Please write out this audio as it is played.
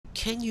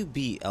can you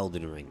beat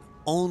Elden Ring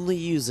only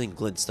using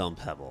Glintstone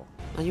Pebble?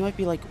 And you might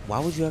be like, why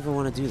would you ever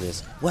want to do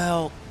this?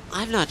 Well,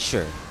 I'm not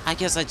sure. I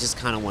guess I just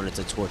kind of wanted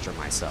to torture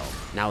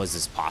myself. Now, is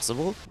this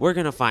possible? We're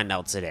gonna find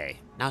out today.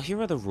 Now, here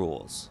are the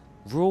rules.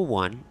 Rule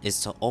 1 is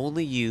to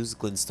only use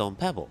Glintstone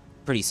Pebble.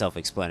 Pretty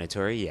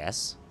self-explanatory,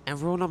 yes. And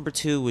rule number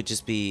 2 would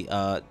just be,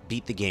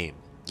 beat the game.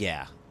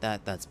 Yeah,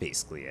 that's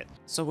basically it.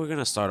 So we're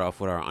gonna start off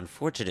with our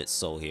unfortunate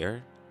soul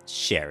here,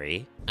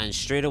 Sherry, and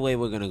straight away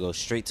we're gonna go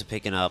straight to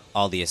picking up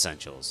all the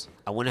essentials.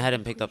 I went ahead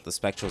and picked up the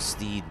Spectral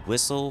Steed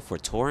Whistle for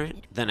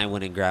Torrent, then I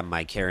went and grabbed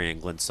my Carrion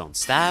Glintstone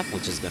Staff,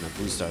 which is gonna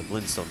boost our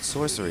Glintstone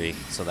Sorcery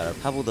so that our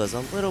Pebble does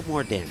a little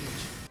more damage.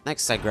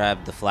 Next I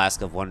grabbed the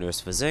Flask of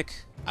Wondrous Physick.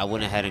 I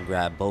went ahead and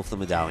grabbed both the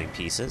medallion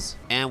pieces,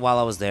 and while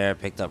I was there I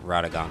picked up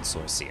Radagon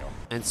Sword Seal.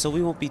 And so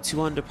we won't be too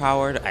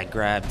underpowered, I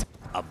grabbed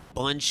a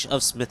bunch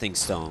of smithing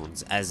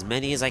stones, as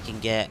many as I can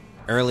get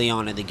early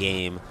on in the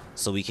game,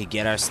 so we could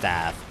get our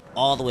staff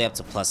all the way up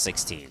to plus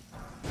 16.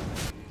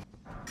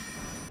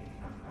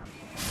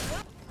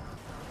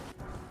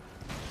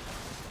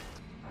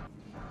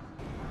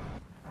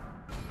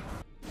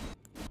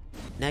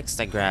 Next,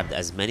 I grabbed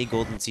as many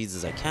golden seeds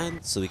as I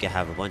can, so we can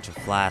have a bunch of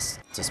flasks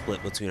to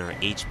split between our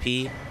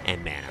HP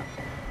and mana.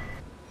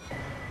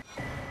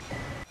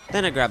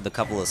 Then I grabbed a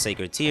couple of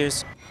sacred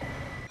tears.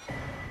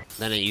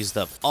 Then I used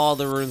up all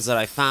the runes that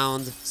I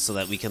found so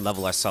that we can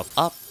level ourselves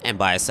up and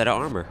buy a set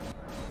of armor.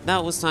 Now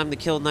it was time to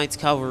kill Knight's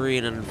Cavalry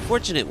in an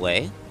unfortunate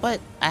way,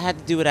 but I had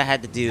to do what I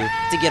had to do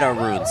to get our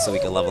runes so we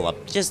could level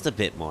up just a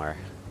bit more.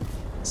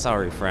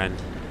 Sorry, friend.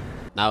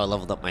 Now I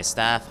leveled up my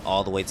staff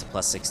all the way to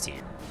plus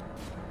 16.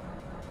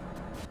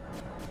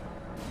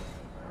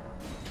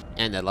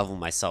 And I leveled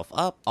myself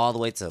up all the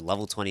way to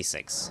level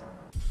 26.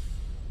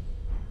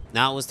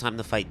 Now it was time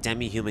to fight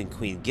Demi-Human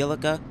Queen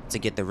Gillica to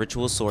get the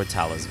Ritual Sword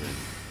Talisman.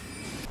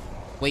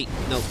 Wait,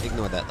 no,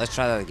 ignore that. Let's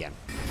try that again.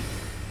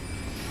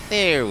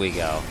 There we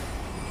go.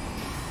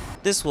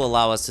 This will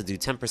allow us to do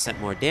 10%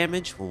 more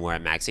damage when we're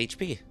at max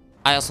HP.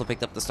 I also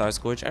picked up the Star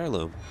Scourge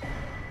Heirloom.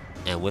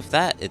 And with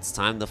that, it's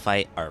time to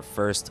fight our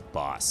first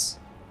boss.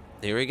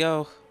 Here we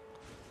go.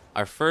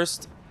 Our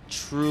first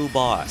true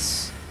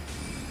boss.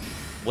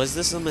 Was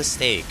this a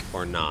mistake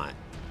or not?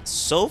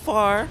 So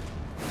far...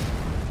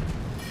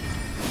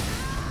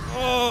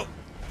 Oh!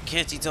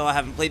 Can't you tell I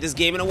haven't played this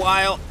game in a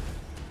while?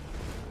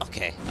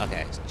 Okay,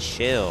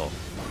 chill.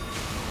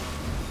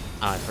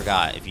 Oh, I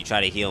forgot. If you try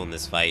to heal in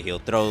this fight, he'll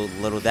throw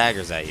little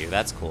daggers at you.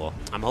 That's cool.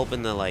 I'm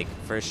hoping to, like,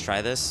 first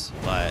try this,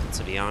 but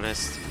to be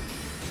honest,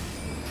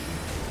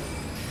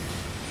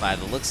 by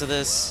the looks of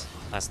this,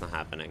 that's not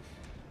happening.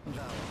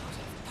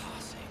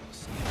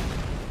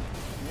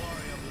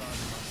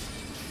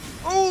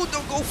 Oh,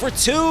 don't go for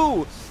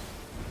 2!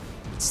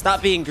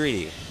 Stop being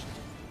greedy.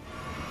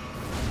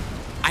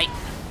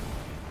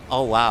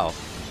 Oh, wow.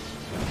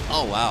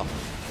 Oh, wow.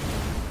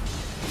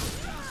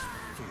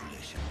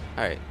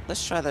 Alright,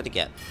 let's try that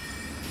again.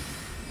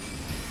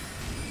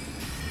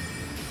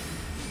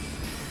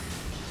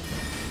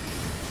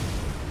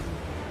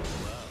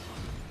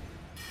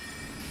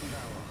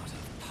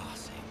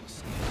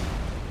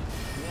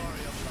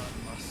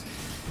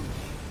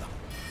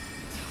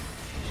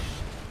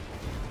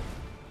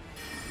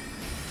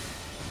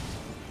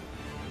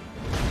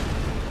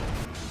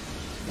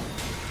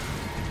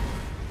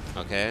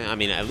 Okay, I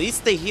mean, at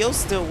least the heal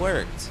still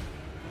worked.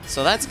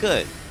 So that's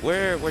good.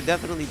 We're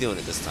definitely doing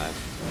it this time.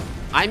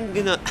 I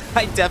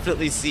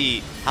definitely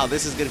see how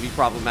this is gonna be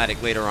problematic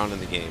later on in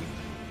the game.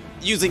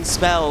 Using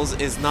spells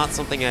is not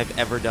something I've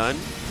ever done,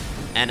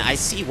 and I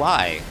see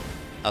why.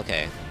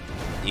 Okay,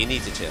 you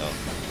need to chill.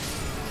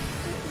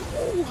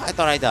 Ooh, I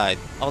thought I died.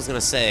 I was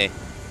gonna say,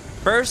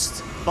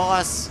 first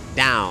boss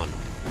down.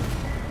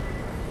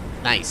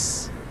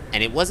 Nice.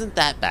 And it wasn't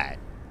that bad.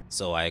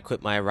 So I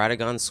equipped my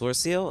Radagon Sword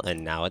Seal,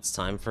 and now it's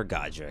time for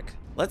Godric.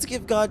 Let's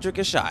give Godric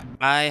a shot.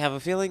 I have a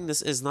feeling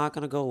this is not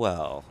gonna go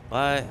well,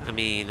 but I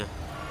mean,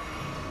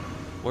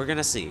 we're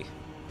gonna see.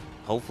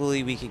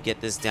 Hopefully we can get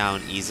this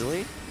down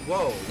easily.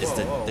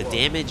 The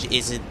damage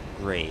isn't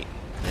great,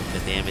 and the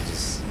damage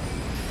is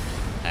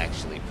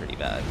actually pretty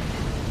bad.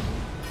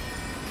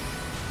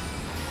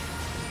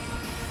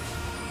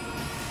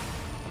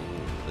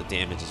 Ooh, the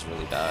damage is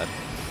really bad.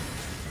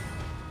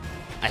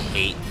 I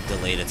hate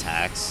delayed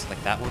attacks.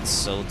 Like, that one's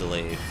so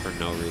delayed for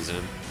no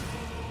reason.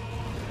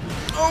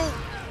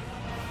 Oh!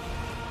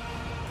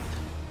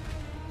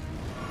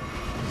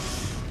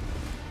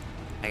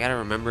 I gotta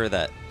remember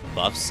that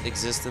buffs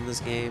exist in this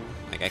game.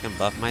 Like, I can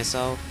buff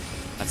myself.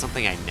 That's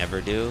something I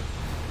never do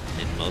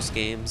in most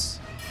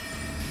games.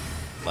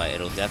 But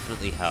it'll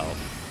definitely help.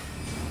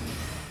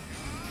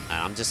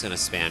 I'm just gonna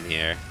spam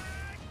here.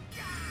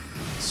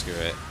 Screw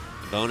it.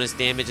 Bonus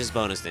damage is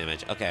bonus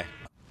damage. Okay.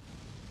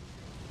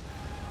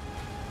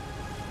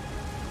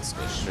 Let's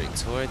go straight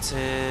towards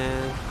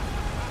him.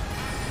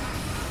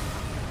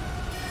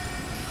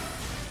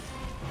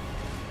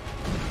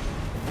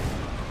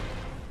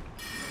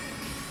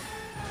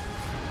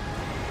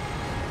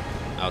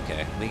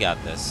 Okay, we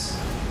got this.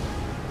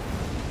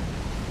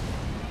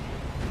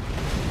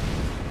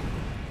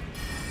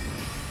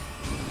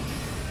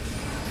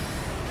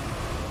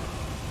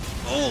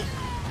 Oh!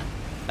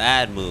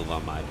 Bad move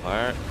on my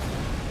part.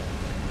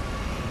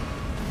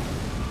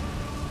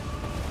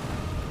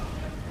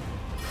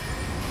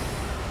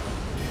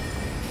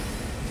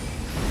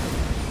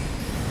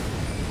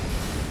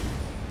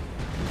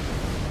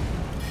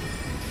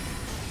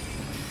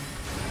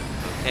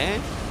 Okay.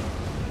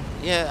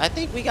 Yeah, I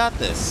think we got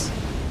this.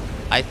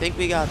 I think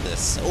we got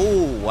this.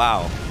 Oh,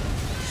 wow.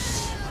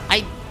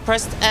 I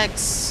pressed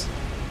X.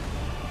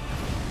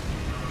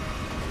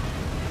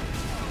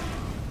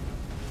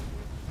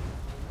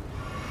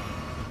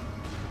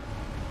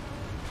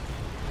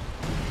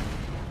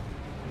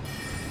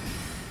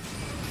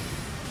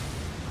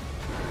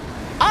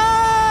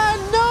 Ah,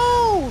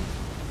 no!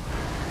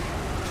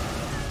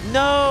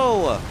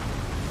 No!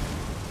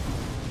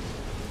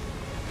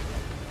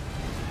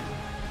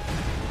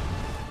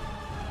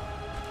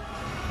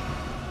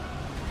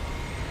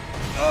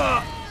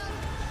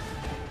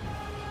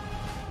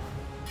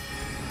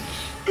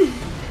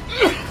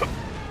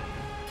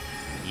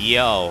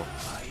 Yo,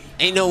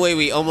 ain't no way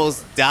we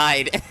almost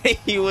died.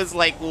 He was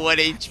like 1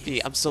 HP.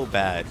 I'm so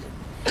bad.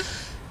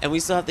 And we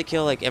still have to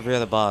kill like every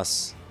other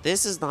boss.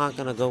 This is not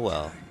gonna go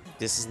well.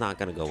 This is not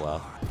gonna go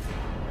well.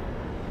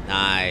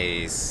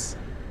 Nice.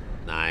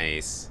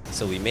 Nice.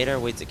 So we made our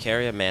way to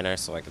Caria Manor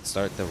so I could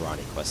start the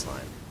Ronnie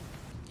questline.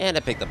 And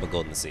I picked up a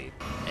golden seed.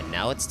 And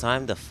now it's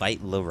time to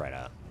fight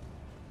Loretta.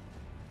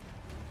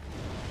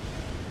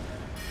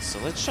 So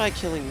let's try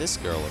killing this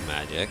girl with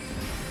magic.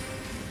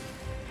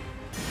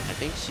 I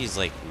think she's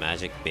like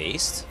magic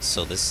based,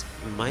 so this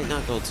might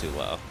not go too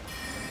well.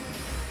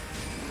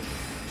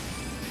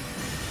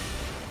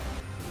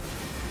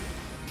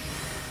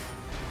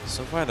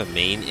 So far the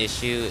main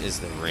issue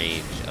is the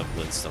range of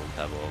Glintstone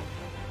Pebble.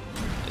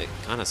 It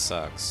kind of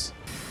sucks.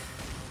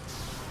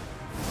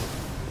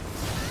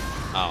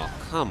 Oh,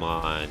 come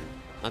on.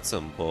 That's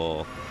some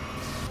bull.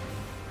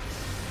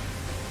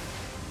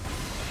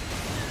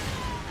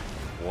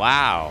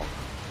 Wow.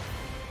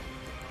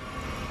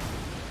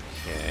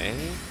 Okay.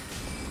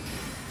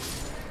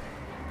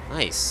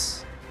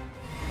 Nice.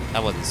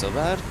 That wasn't so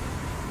bad.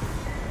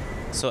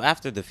 So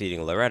after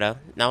defeating Loretta,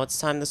 now it's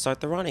time to start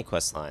the Ronnie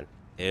questline.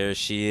 Here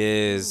she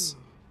is.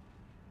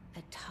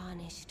 The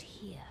tarnished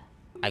here.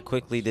 I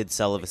quickly did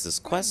Celavis's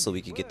quest so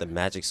we could get the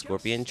Magic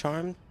Scorpion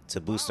charm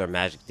to boost our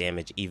magic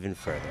damage even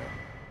further.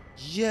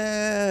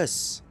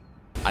 Yes!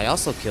 I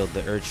also killed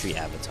the Erdtree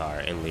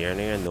avatar in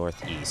Liurnia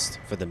Northeast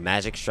for the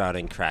Magic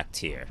Shrouding cracked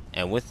tier.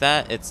 And with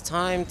that, it's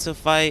time to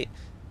fight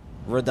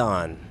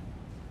Radahn.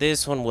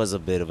 This one was a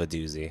bit of a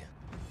doozy.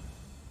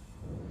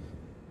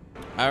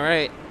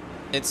 Alright,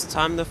 it's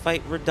time to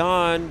fight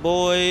Radahn,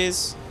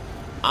 boys.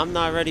 I'm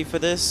not ready for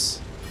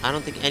this. I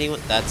don't think anyone...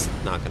 That's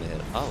not gonna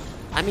hit. Oh.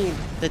 I mean,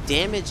 the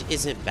damage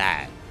isn't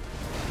bad.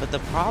 But the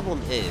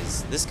problem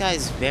is, this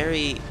guy's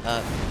very,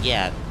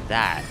 yeah,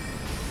 that.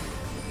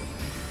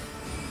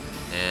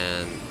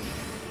 And...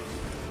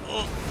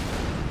 oh,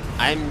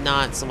 I'm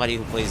not somebody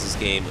who plays this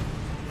game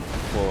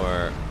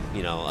for,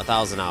 you know,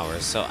 1,000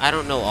 hours, so I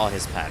don't know all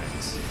his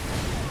patterns.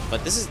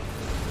 But this is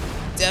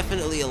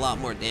definitely a lot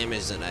more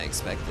damage than I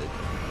expected.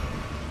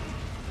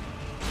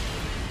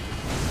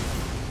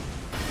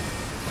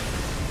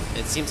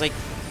 It seems like...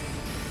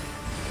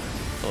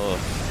 oh,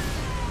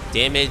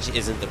 damage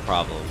isn't the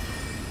problem.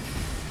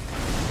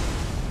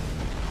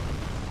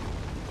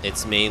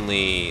 It's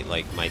mainly,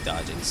 like, my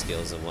dodging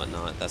skills and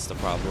whatnot. That's the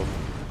problem.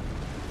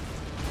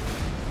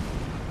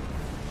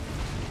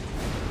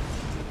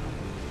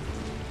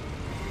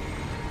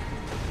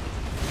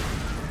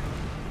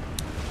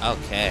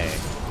 Okay.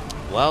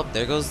 Well,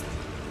 there goes... I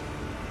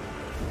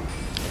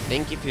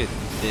think if you're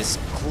this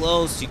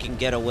close, you can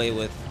get away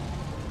with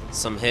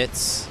some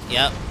hits.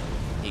 Yep,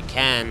 you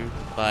can,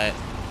 but,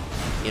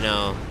 you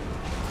know,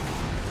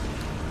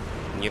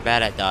 when you're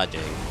bad at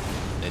dodging,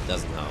 it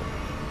doesn't help.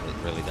 It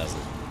really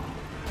doesn't.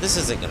 This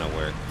isn't gonna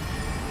work.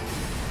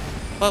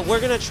 But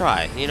we're gonna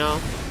try, you know?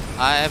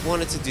 I've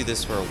wanted to do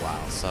this for a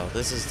while, so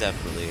this is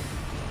definitely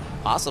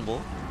possible.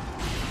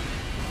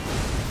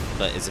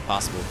 But is it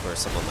possible for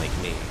someone like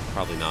me?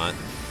 Probably not.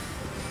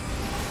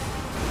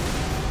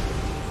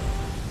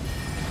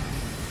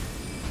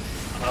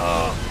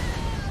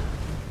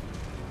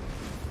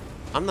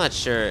 I'm not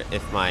sure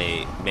if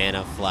my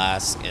mana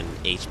flask and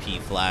HP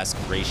flask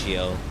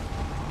ratio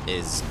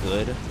is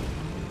good.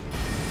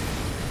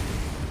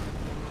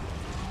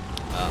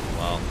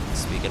 Well,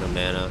 speaking of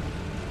mana,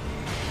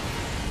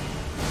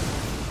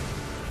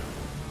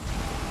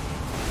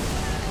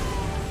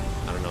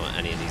 I don't know what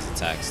any of these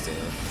attacks do.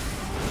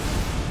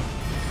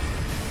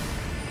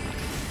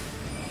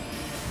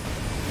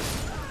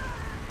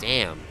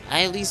 Damn,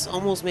 I at least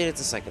almost made it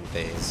to second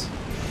phase.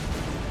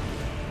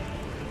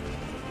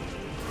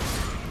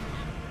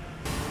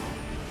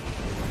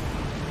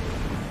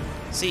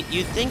 See,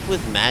 you'd think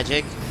with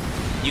magic,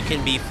 you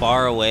can be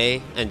far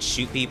away and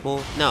shoot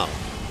people. No.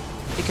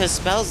 Because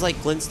spells like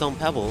Glintstone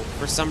Pebble,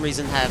 for some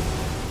reason, have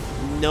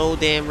no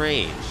damn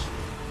range.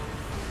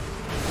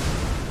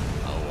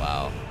 Oh,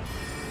 wow.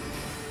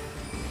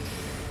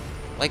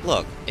 Like,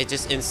 look, it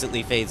just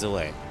instantly fades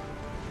away.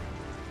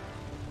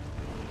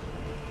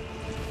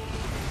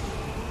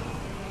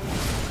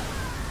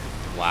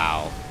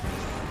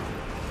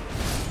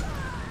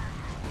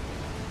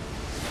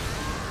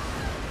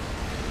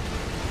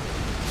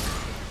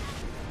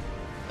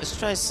 Let's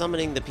try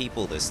summoning the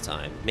people this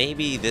time.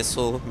 Maybe this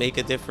will make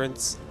a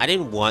difference. I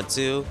didn't want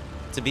to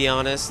be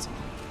honest.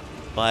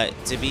 But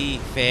to be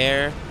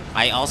fair,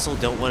 I also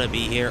don't want to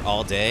be here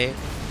all day.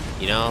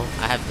 You know,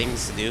 I have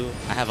things to do.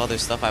 I have other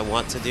stuff I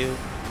want to do.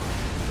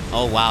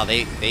 Oh wow,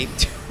 they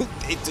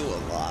do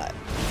a lot.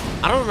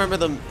 I don't remember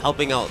them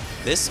helping out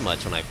this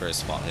much when I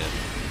first fought him.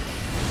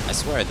 I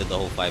swear I did the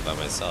whole fight by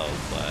myself,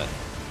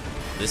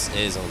 but this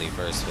is only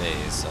first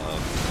phase, so.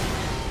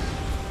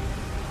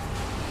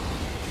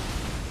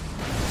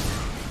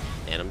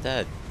 And I'm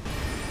dead.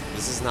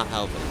 This is not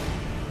helping,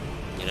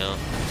 you know?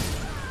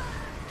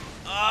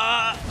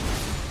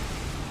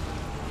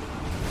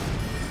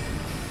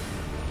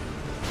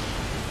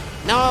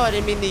 No, I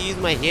didn't mean to use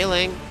my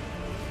healing.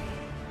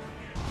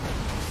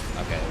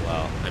 Okay,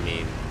 well, I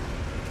mean,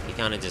 he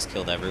kind of just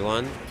killed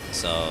everyone,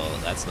 so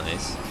that's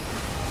nice.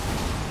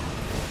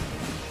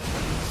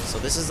 So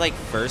this is like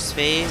first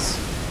phase,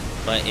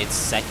 but it's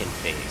second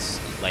phase.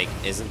 Like,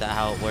 isn't that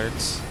how it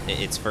works?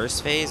 It's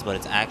first phase, but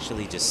it's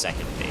actually just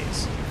second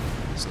phase.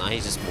 So now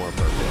he's just more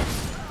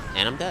perfect.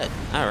 And I'm dead.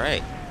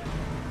 Alright.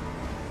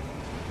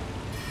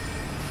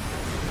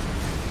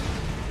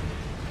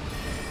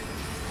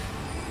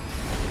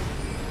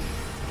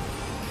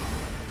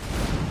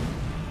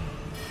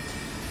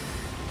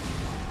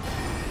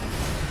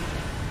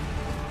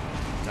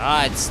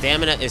 God,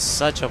 stamina is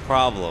such a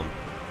problem.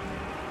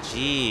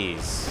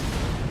 Jeez.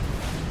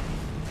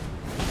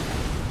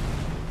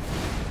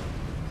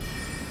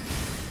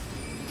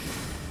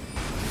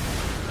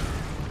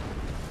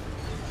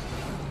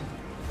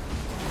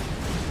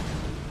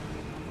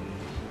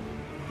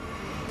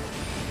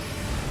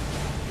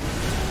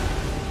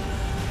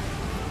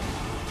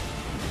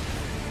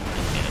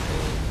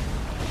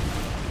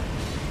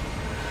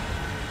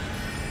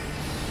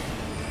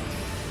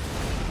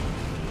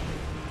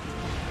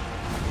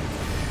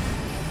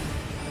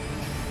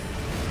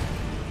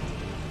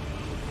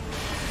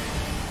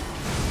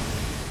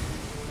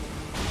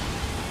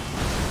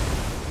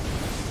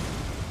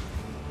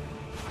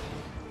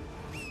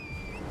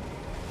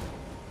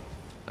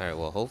 Alright,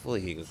 well,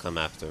 hopefully he could come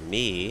after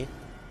me.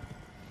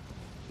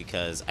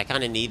 Because I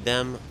kind of need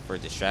them for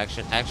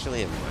distraction.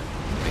 Actually, I'm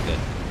pretty good.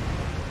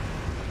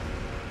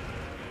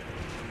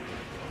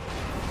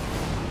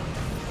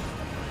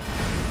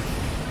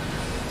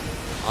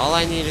 All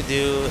I need to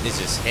do is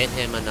just hit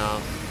him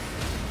enough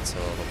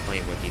until the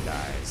point where he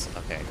dies.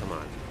 Okay, come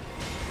on.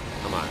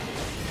 Come on.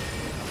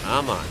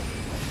 Come on.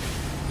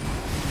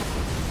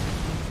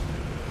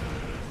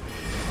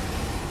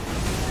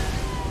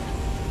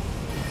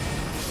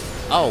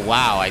 Oh,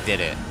 wow, I did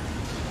it.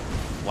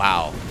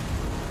 Wow.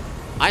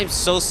 I'm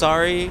so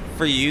sorry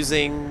for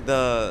using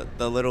the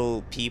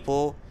little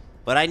people,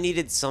 but I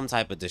needed some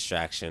type of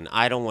distraction.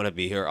 I don't want to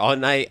be here all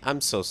night. I'm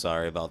so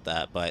sorry about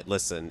that, but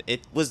listen,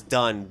 it was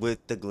done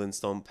with the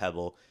Glintsone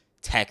Pebble,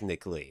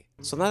 technically.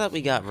 So now that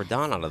we got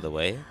Radahn out of the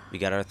way, we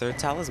got our third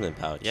talisman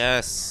pouch.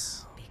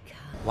 Yes.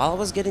 While I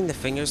was getting the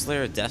Finger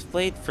Slayer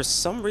Deathblade, for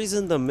some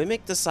reason the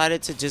Mimic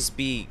decided to just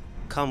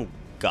become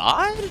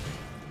God?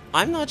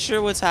 I'm not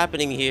sure what's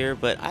happening here,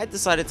 but I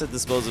decided to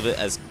dispose of it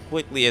as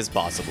quickly as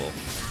possible.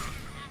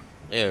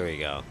 There we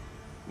go.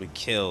 We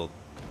killed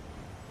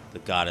the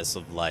Goddess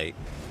of Light.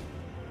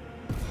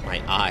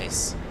 My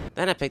eyes.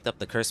 Then I picked up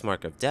the Curse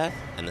Mark of Death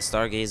and the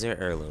Stargazer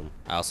Heirloom.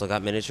 I also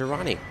got miniature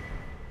Ronnie.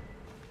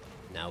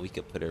 Now we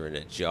could put her in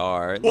a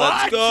jar. What?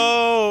 Let's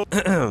go!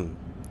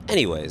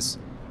 Anyways,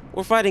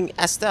 we're fighting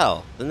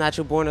Estelle, the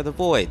Natural Born of the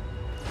Void.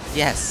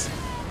 Yes.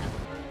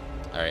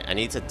 Alright, I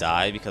need to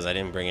die because I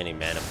didn't bring any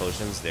mana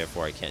potions,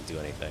 therefore I can't do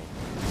anything.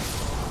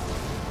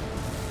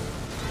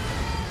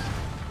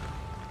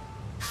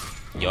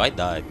 Yo, I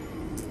died.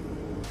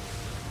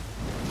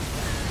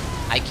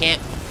 I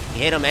can't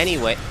hit him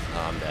anyway.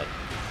 Oh, I'm dead.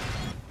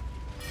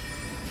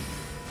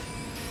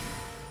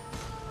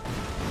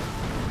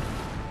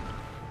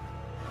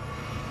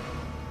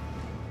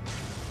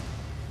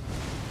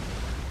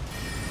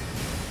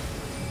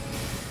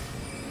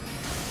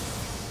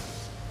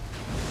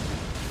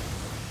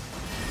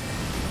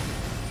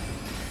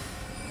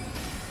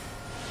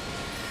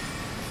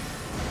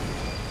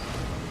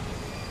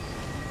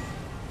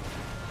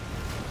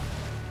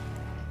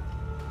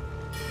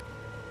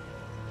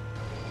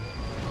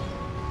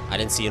 I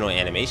didn't see no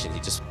animation,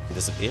 he just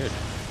disappeared.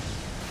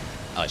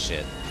 Oh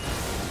shit.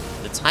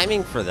 The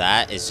timing for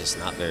that is just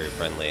not very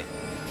friendly.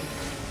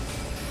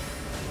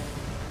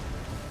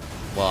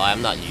 Well,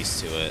 I'm not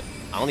used to it.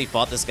 I only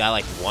fought this guy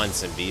like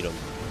once and beat him.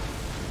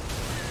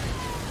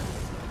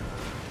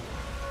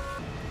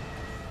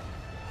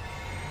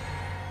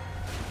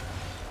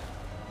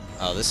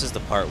 Oh, this is the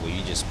part where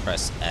you just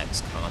press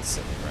X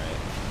constantly,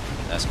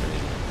 right? That's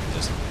crazy.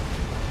 Just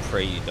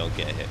pray you don't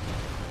get hit.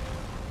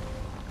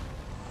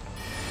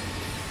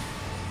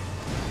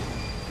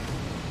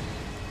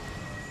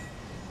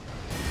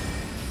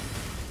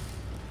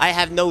 I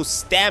have no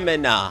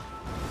stamina.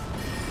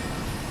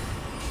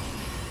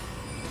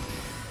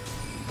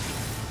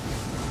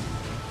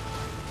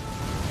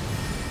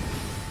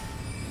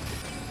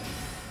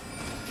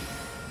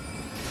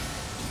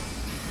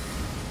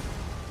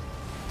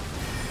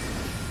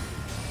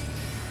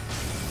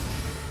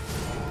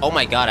 Oh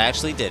my god, I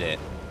actually did it.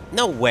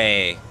 No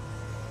way.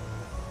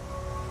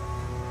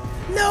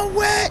 No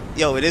way!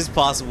 Yo, it is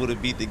possible to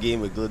beat the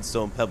game with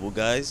Glintsone Pebble,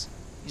 guys.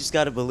 You just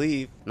gotta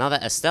believe. Now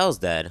that Estelle's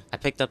dead, I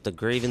picked up the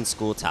Graven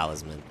School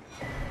Talisman.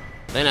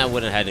 Then I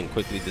went ahead and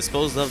quickly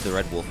disposed of the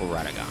Red Wolf of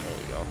Radagon. There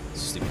we go.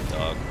 Stupid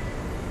dog.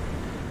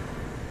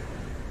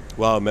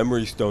 Wow,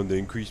 memory stone to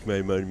increase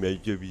my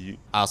money.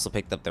 I also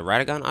picked up the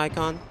Radagon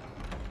icon.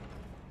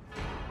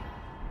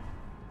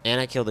 And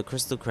I killed the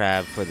Crystal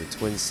Crab for the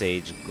Twin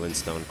Sage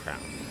Glintstone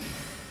Crown.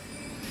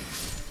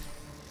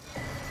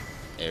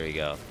 There we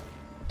go.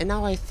 And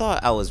now I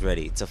thought I was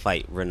ready to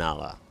fight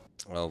Renala.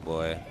 Oh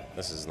boy,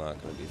 this is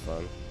not going to be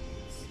fun.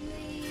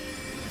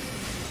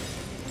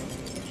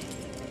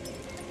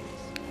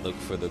 Look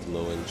for the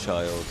glowing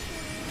child.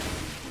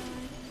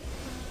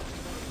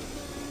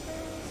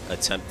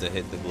 Attempt to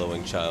hit the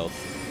glowing child.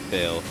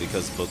 Fail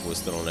because book was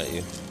thrown at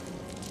you.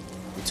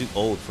 I'm too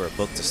old for a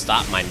book to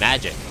stop my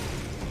magic.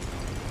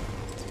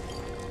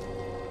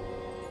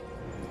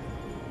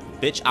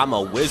 Bitch, I'm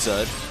a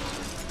wizard.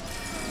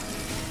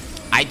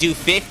 I do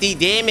 50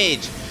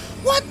 damage.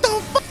 What the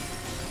fuck?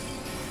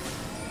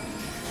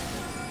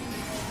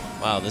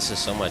 Wow, this is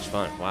so much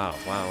fun. Wow,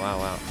 wow, wow,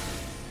 wow.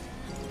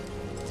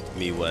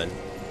 Me win.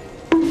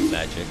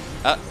 Magic.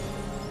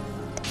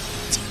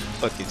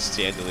 Fucking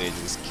chandelier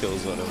just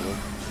kills one of them.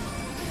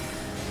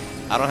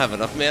 I don't have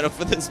enough mana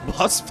for this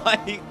boss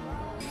fight.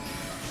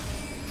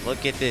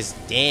 Look at this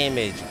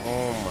damage.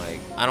 Oh my.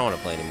 I don't want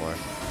to play anymore.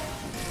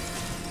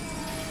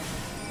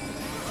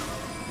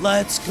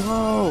 Let's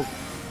go.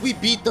 We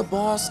beat the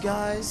boss,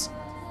 guys.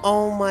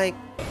 Oh my.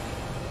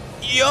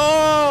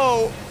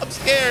 Yo! I'm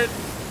scared.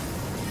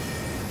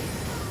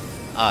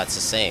 Oh, it's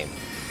the same.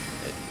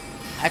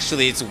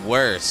 Actually, it's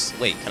worse.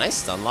 Wait, can I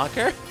stun lock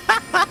her?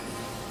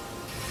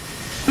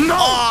 No!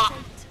 Oh!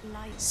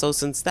 So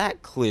since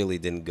that clearly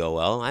didn't go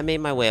well, I made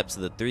my way up to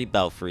the 3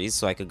 belfries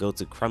so I could go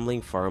to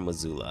Crumbling Farm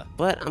Azula.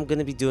 But I'm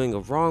gonna be doing a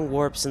wrong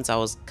warp since I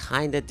was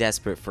kinda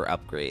desperate for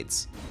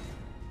upgrades.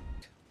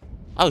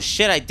 Oh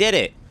shit, I did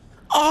it!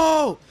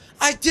 Oh!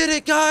 I did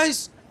it,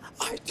 guys!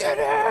 I did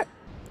it!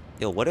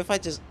 Yo, what if I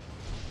just...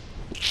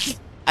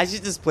 I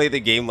should just play the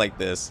game like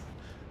this.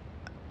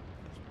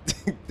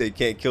 They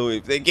can't kill me.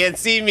 They can't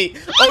see me.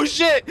 Oh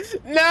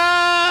shit!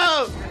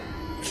 No!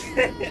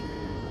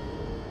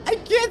 I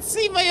can't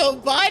see my own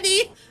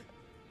body!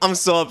 I'm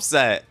so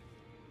upset.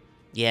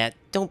 Yeah,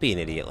 don't be an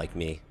idiot like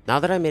me. Now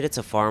that I made it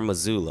to Farm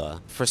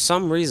Azula, for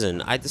some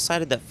reason, I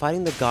decided that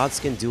fighting the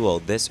Godskin duo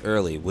this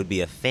early would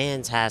be a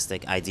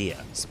fantastic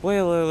idea.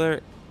 Spoiler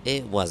alert,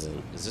 it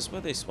wasn't. Is this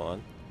where they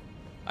spawn?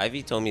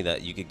 Ivy told me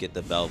that you could get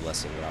the Bell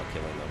Blessing without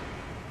killing them.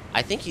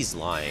 I think he's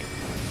lying.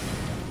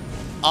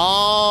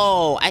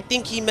 Oh, I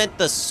think he meant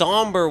the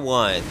somber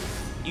one.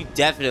 You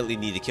definitely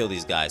need to kill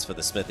these guys for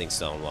the Smithing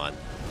Stone one.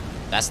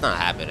 That's not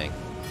happening.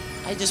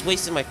 I just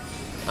wasted my...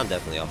 I'm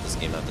definitely off this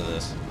game after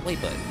this. Wait,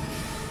 but...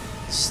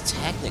 it's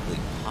technically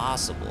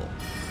possible.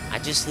 I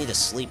just need a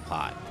sleep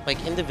pot.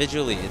 Like,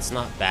 individually, it's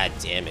not bad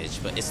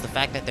damage, but it's the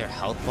fact that their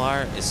health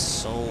bar is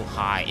so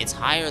high. It's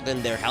higher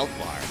than their health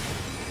bar.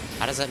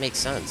 How does that make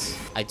sense?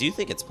 I do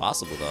think it's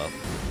possible, though.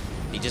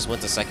 He just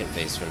went to second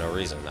phase for no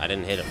reason. I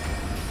didn't hit him.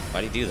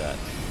 Why'd he do that?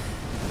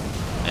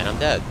 And I'm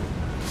dead.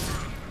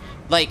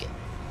 Like,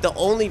 the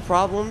only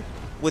problem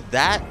with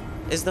that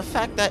is the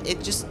fact that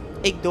it just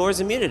ignores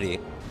immunity.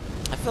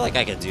 I feel like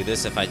I could do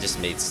this if I just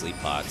made sleep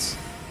pots.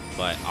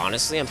 But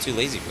honestly, I'm too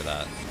lazy for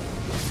that.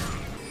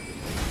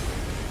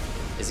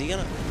 Is he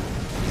gonna...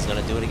 he's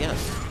gonna do it again.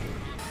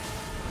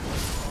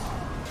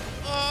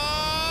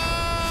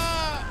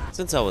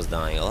 Since I was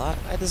dying a lot,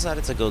 I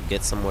decided to go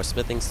get some more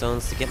smithing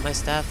stones to get my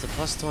staff to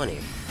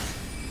 +20.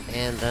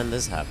 And then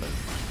this happened.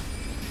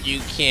 You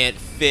can't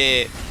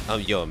fit... oh,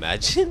 yo,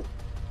 imagine.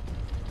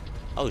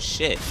 Oh,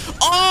 shit.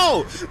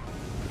 Oh!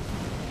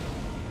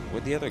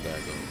 Where'd the other guy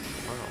go?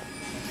 Wow.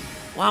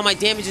 Wow, my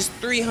damage is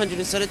 300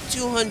 instead of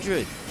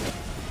 200.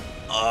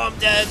 Oh, I'm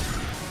dead.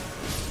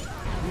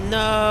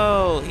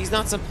 No, he's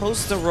not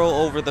supposed to roll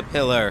over the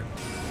pillar.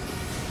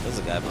 There's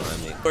a guy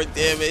behind me. More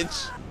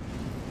damage.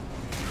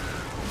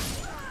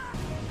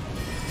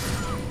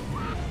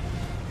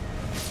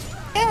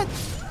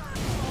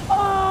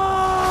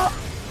 Oh!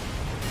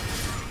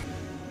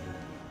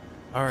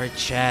 Alright,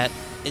 chat.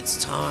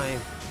 It's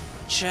time.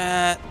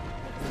 Chat.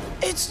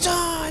 It's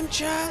time,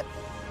 chat.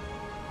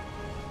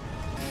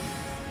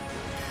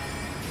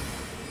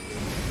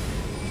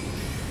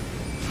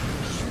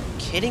 Are you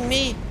kidding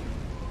me?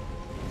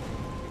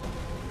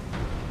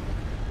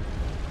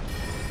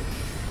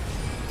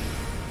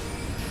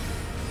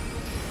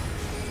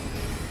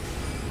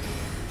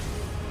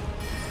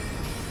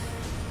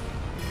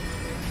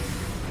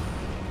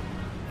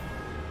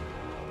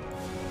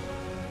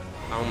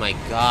 Oh my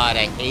god,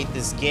 I hate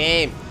this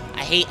game.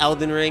 I hate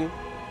Elden Ring,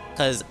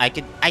 because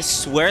I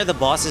swear the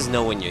bosses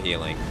know when you're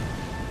healing.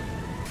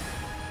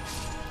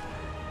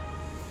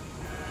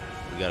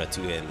 You got a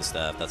 2-hit in the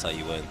staff, that's how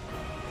you win.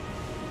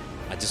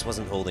 I just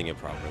wasn't holding it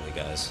properly,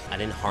 guys. I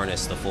didn't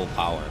harness the full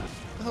power.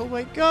 Oh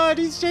my god,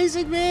 he's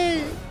chasing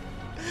me!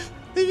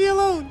 Leave me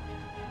alone!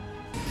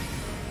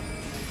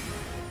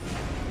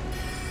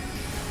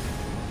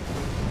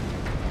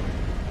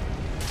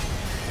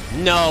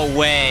 No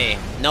way.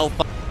 No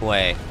fucking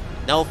way.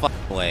 No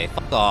fucking way.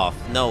 Fuck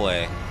off. No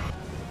way.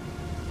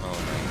 Oh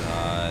my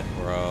god,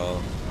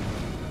 bro.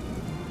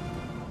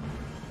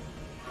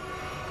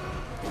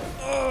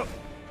 Ugh.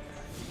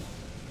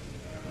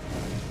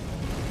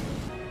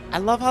 I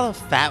love how the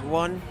fat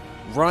one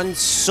runs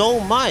so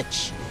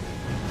much,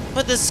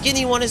 but the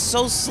skinny one is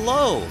so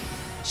slow.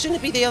 Shouldn't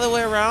it be the other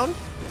way around?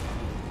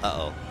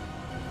 Uh-oh.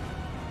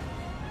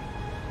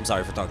 I'm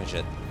sorry for talking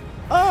shit.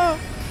 Ah!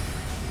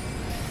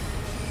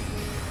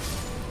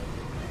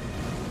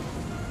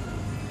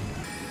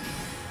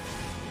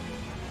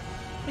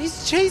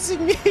 He's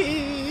chasing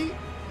me!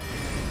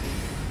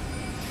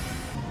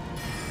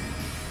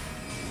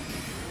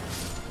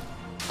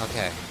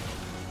 Okay.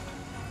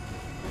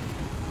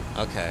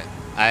 Okay.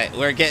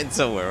 We're getting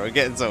somewhere. We're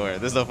getting somewhere.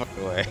 There's no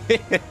fucking way.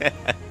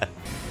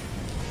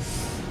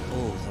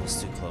 Oh, that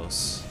was too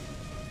close.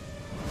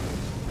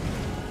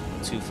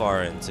 Too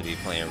far in to be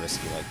playing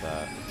risky like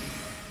that.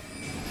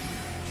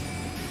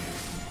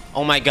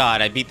 Oh my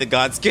god, I beat the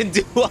Godskin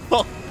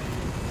duo!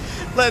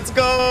 Let's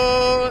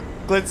go!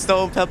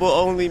 Glintstone Pebble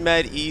only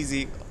mad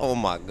easy. Oh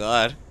my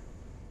god.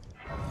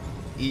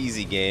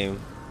 Easy game.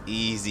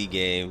 Easy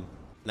game.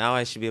 Now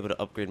I should be able to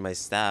upgrade my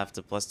staff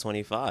to plus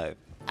 25.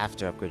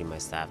 After upgrading my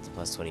staff to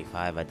plus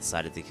 25, I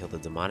decided to kill the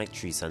demonic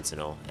tree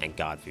sentinel and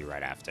Godfrey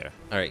right after.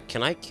 Alright,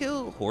 can I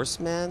kill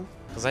Horseman?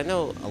 Because I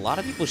know a lot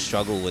of people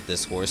struggle with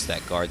this horse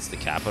that guards the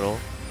capital,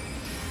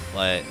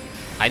 but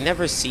I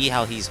never see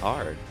how he's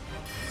hard.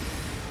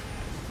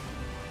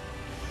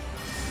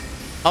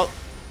 Oh!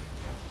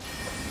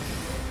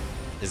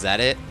 Is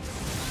that it?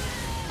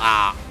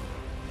 Ah!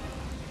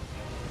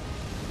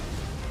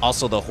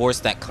 Also, the horse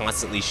that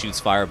constantly shoots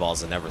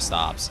fireballs and never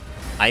stops.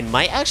 I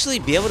might actually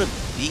be able to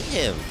beat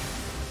him.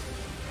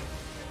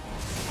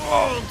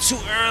 Oh, too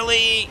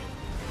early!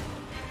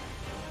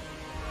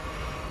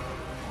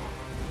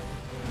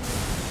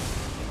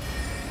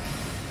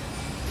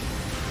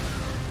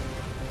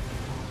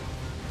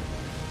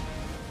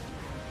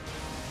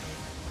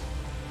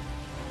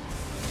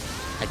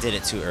 I did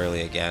it too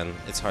early again.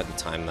 It's hard to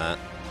time that.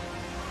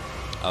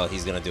 Oh,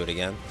 he's gonna do it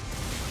again?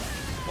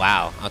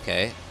 Wow,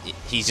 okay.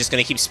 He's just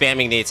gonna keep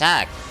spamming the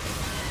attack.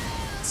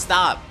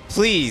 Stop!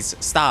 Please!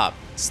 Stop!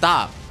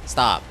 Stop!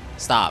 Stop!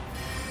 Stop!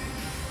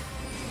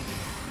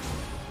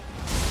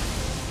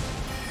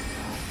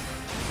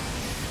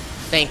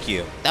 Thank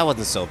you. That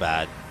wasn't so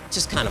bad.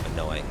 Just kind of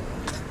annoying.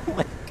 Oh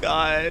my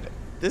god.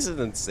 This is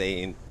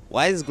insane.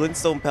 Why is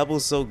Glintsone Pebble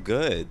so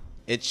good?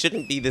 It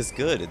shouldn't be this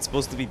good. It's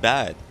supposed to be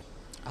bad.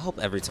 I hope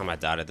every time I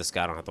die to this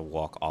guy I don't have to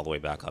walk all the way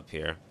back up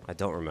here. I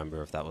don't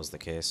remember if that was the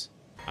case.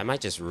 I might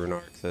just rune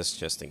arc this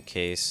just in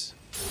case.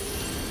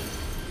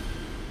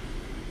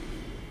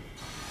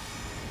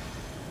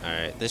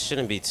 Alright, this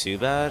shouldn't be too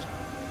bad.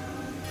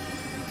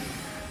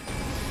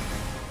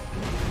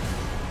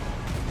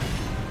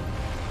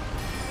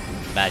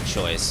 Bad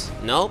choice.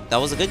 Nope, that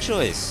was a good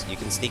choice. You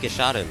can sneak a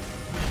shot in.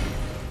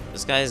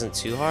 This guy isn't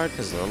too hard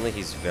because normally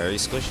he's very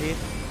squishy.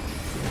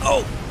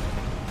 Oh!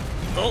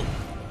 Oh!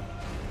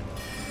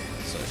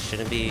 So it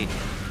shouldn't be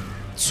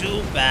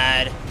too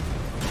bad.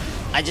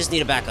 I just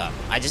need a backup.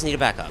 I just need a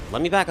backup.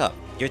 Let me back up.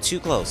 You're too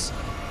close.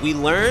 We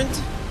learned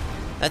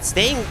that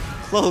staying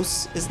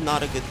close is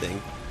not a good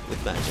thing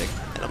with magic,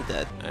 and I'm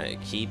dead. Alright,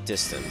 keep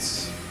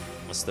distance.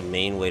 That's the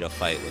main way to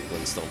fight with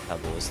Glinstone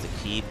Pebble, is to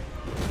keep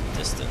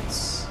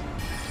distance.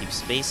 Keep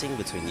spacing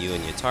between you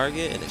and your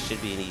target, and it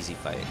should be an easy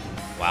fight.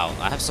 Wow,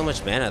 I have so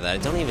much mana that I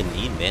don't even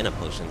need mana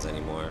potions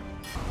anymore.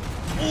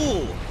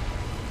 Ooh!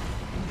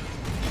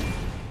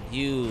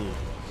 You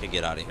could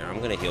get out of here. I'm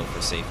gonna heal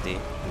for safety.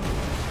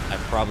 I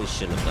probably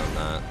shouldn't have done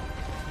that.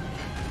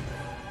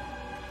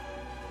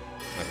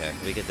 Okay,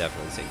 we could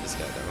definitely take this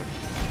guy down.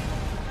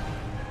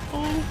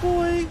 Oh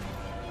boy!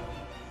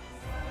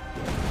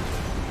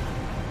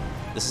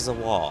 This is a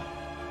wall.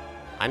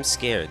 I'm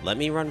scared. Let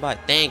me run by.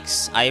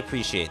 Thanks! I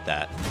appreciate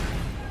that.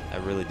 I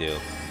really do.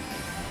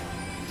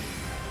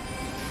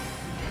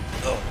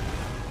 Oh.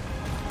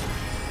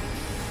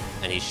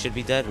 And he should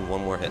be dead in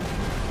one more hit.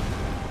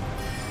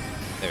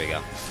 There we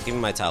go. Give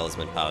me my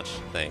talisman pouch.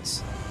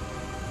 Thanks.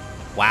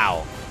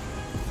 Wow.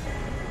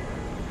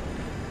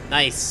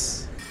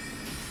 Nice.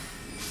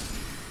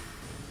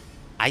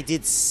 I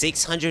did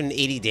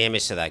 680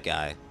 damage to that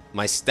guy.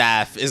 My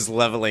staff is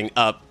leveling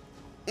up.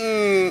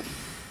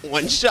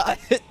 One shot.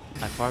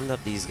 I farmed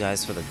up these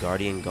guys for the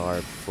Guardian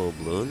Garb Full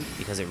Bloom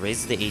because it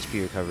raises the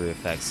HP recovery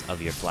effects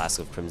of your Flask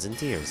of Crimson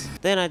Tears.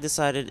 Then I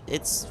decided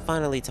it's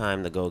finally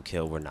time to go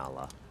kill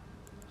Renala.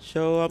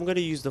 So I'm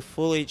gonna use the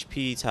full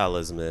HP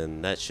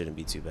talisman. That shouldn't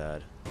be too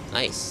bad.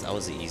 Nice. That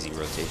was an easy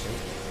rotation.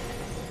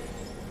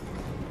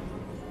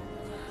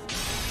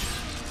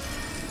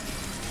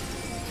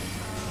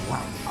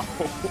 Wow.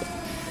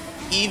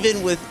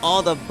 Even with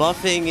all the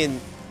buffing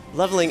and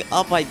leveling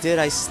up I did,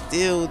 I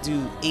still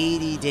do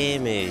 80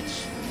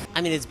 damage. I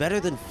mean, it's better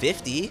than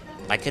 50.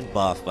 I could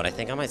buff, but I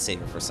think I might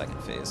save it for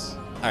second phase.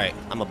 Alright,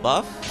 I'm a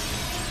buff.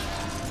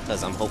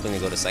 Because I'm hoping to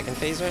go to second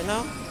phase right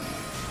now.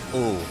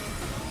 Ooh.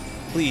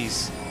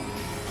 Please.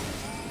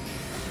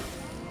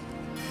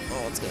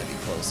 Oh, it's gonna be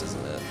close,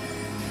 isn't it?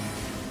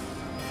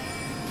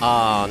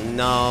 Oh,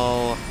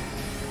 no.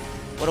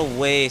 What a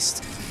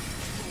waste.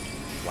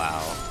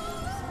 Wow.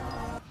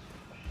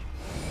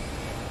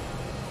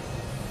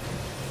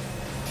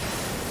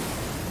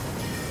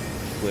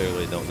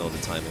 Clearly don't know the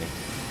timing.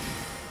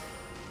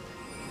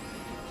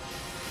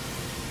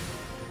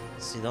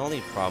 See, the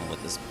only problem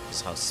with this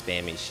is how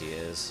spammy she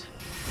is.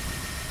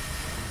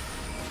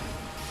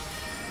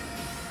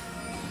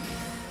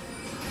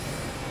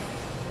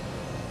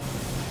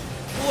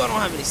 Oh, I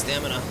don't have any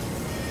stamina.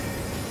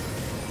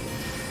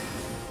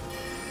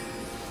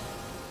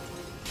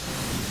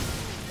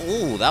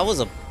 Ooh, that was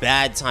a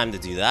bad time to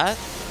do that.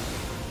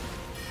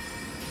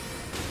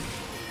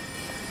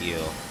 Fuck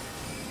you.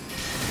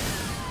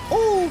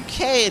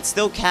 Okay, it's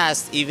still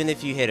cast even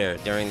if you hit her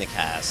during the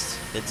cast.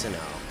 Good to know.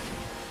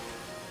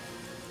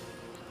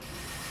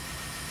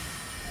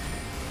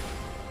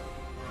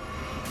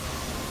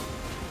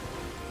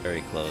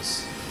 Very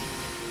close.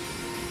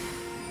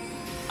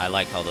 I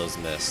like how those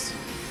missed.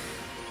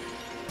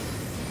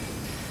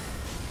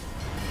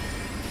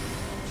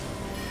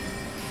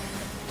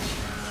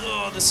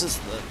 Oh, this is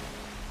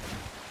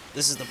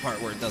the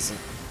part where it doesn't.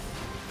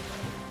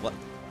 What?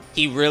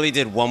 He really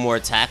did one more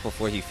attack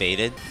before he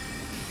faded?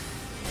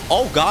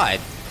 Oh god!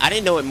 I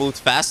didn't know it moved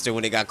faster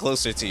when it got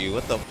closer to you.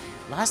 What the?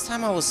 Last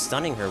time I was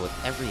stunning her with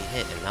every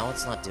hit, and now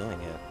it's not doing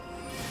it.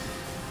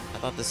 I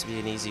thought this would be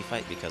an easy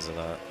fight because of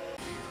that.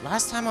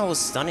 Last time I was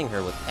stunning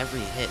her with every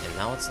hit, and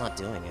now it's not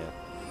doing it.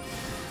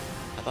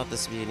 I thought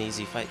this would be an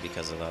easy fight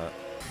because of that.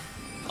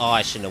 Oh,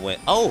 I shouldn't have went.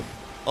 Oh!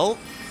 Oh!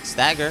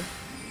 Stagger.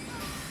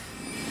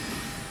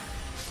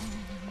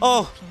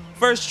 Oh!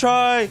 First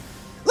try!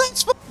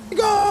 Let's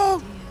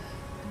go!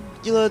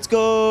 Let's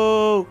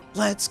go!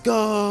 Let's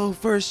go!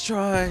 First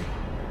try!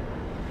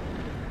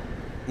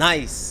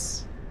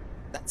 Nice!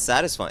 That's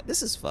satisfying.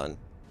 This is fun.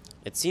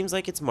 It seems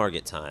like it's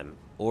Margit time.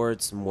 Or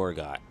it's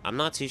Morgott. I'm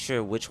not too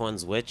sure which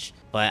one's which,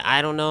 but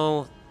I don't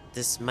know.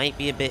 This might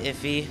be a bit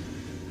iffy.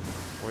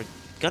 We're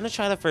gonna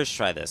try the first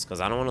try this,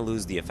 because I don't want to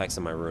lose the effects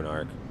of my rune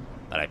arc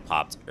that I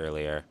popped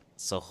earlier.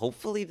 So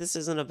hopefully this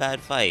isn't a bad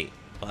fight,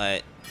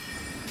 but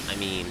I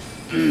mean,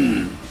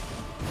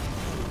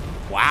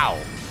 wow.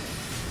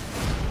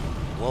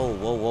 Whoa,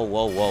 whoa, whoa,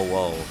 whoa, whoa,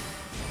 whoa.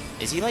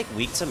 Is he like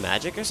weak to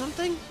magic or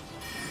something?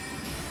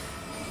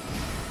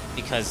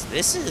 Because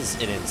this is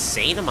an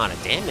insane amount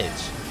of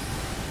damage.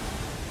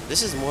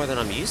 This is more than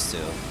I'm used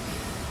to.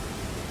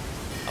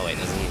 Oh wait,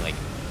 doesn't he like...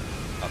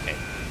 Okay,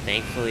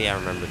 thankfully I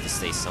remembered to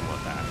stay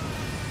somewhat back.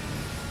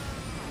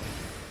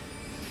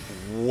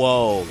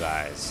 Whoa,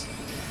 guys.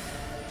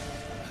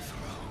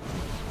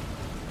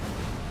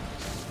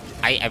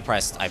 I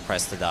pressed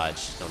the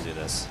dodge. Don't do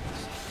this.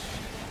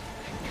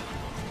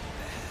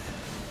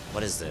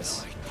 What is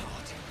this?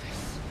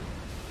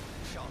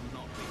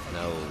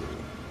 No.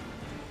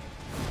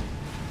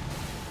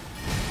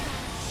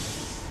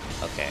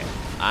 Okay,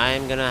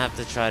 I'm gonna have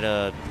to try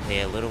to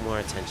pay a little more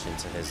attention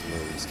to his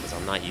moves, because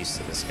I'm not used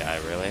to this guy,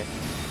 really.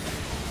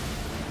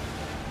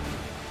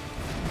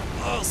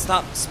 Oh,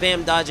 stop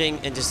spam dodging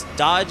and just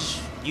dodge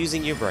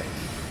using your brain.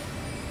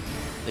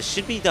 This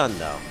should be done,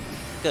 though.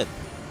 Good.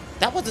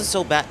 That wasn't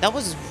so bad. That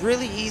was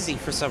really easy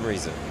for some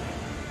reason.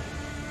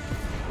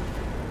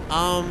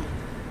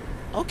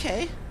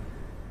 Okay.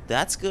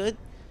 That's good.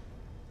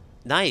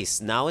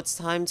 Nice. Now it's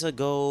time to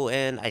go,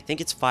 and I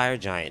think it's Fire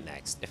Giant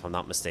next, if I'm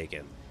not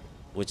mistaken.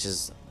 Which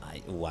is,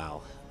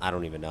 wow, I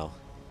don't even know.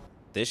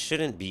 This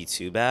shouldn't be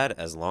too bad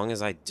as long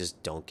as I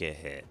just don't get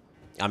hit.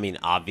 I mean,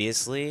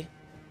 obviously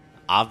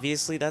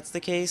that's the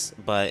case,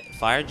 but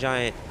Fire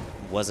Giant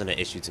wasn't an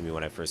issue to me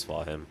when I first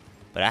fought him.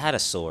 But I had a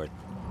sword.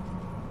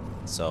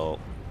 So,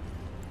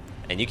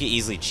 and you can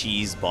easily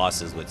cheese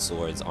bosses with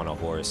swords on a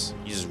horse.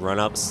 You just run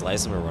up,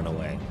 slice them, and run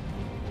away.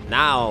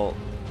 Now,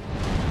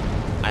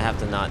 I have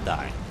to not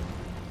die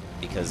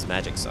because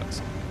magic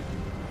sucks.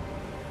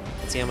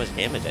 Let's see how much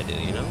damage I do,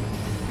 you know?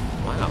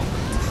 Wow.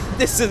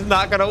 This is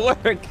not gonna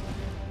work.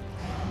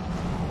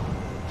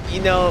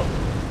 You know,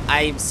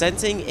 I'm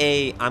sensing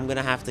I'm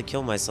gonna have to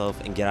kill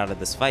myself and get out of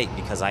this fight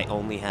because I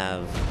only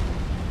have,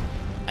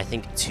 I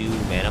think, 2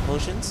 mana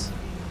potions.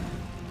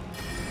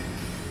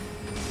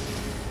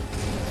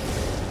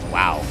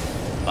 Wow.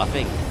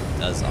 Buffing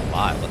does a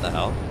lot. What the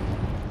hell?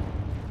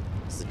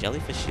 Is the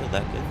jellyfish shield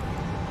that good?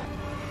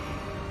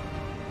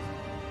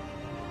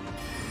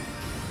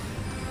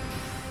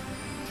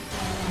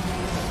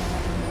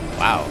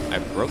 Wow, I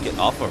broke it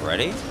off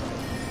already?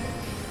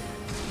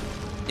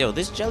 Yo,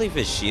 this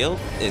jellyfish shield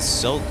is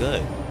so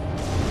good.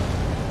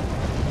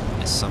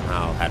 I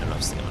somehow had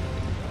enough stamina to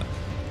do that.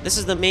 This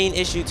is the main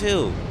issue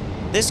too.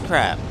 This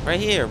crap, right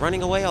here,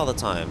 running away all the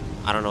time.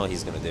 I don't know what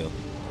he's gonna do.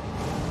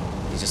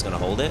 He's just gonna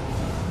hold it?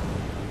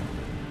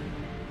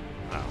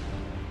 Wow.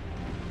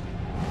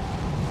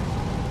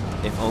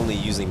 If only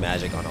using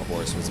magic on a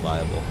horse was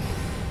viable.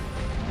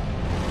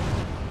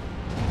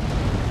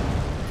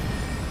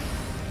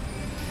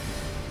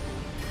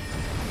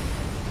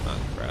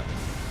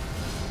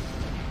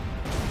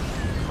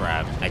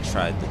 Crap, I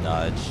tried to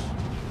dodge.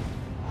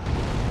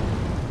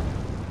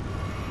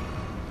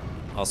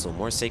 Also,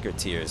 more sacred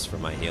tears for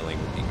my healing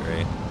would be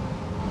great.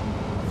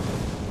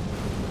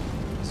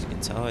 As you can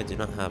tell, I do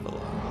not have a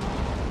lot.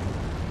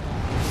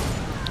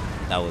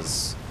 That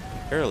was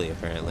early,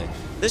 apparently.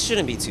 This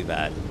shouldn't be too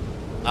bad.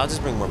 I'll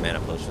just bring more mana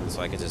potions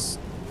so I could just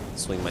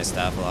swing my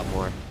staff a lot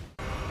more.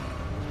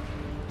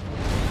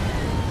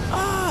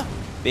 Ah!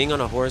 Being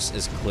on a horse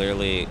is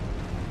clearly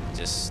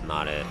just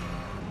not it.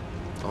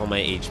 All my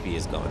HP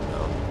is gone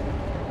now.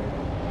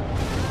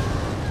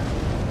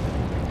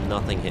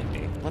 Nothing hit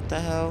me. What the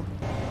hell?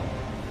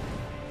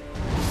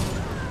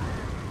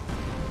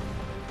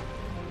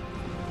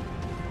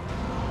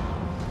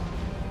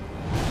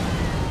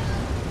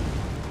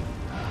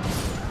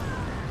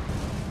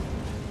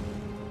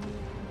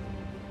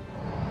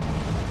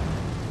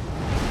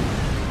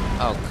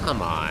 Oh,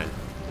 come on.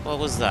 What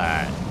was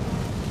that?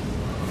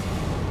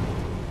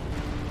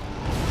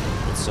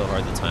 It's so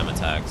hard to time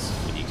attacks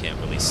when you can't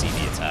really see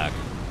the attack.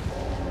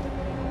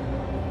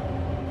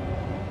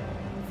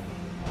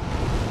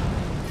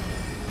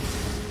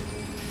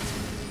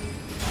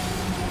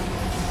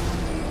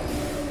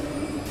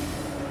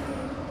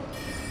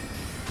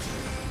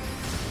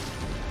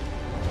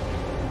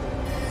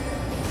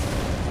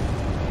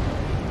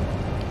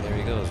 There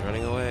he goes,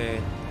 running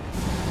away.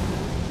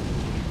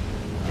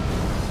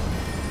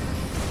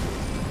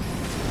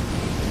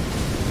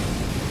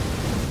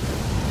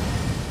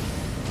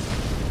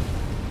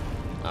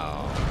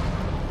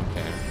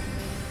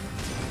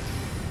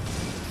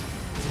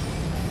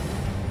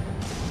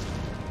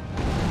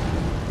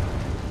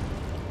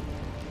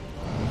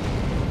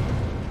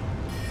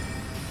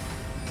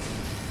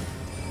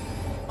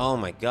 Oh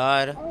my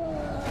god.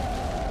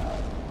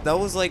 That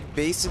was like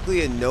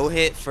basically a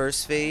no-hit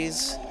first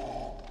phase.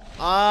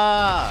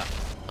 Ah!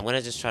 I'm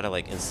gonna just try to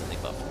like instantly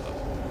buff him up.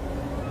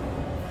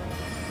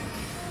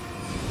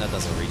 That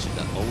doesn't reach it.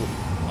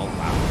 Oh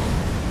wow.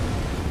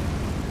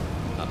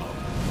 Uh-oh.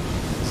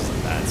 This is a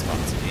bad spot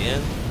to be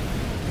in.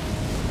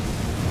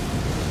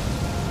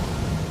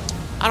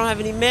 I don't have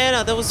any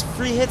mana. That was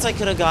free hits I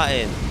could have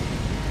gotten.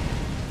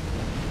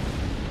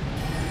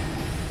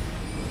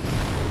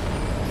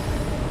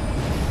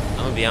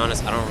 I'm gonna be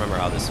honest, I don't remember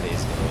how this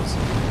phase goes.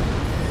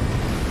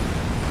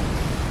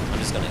 I'm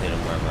just gonna hit him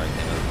wherever I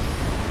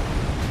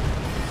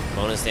can.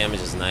 Bonus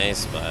damage is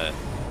nice, but...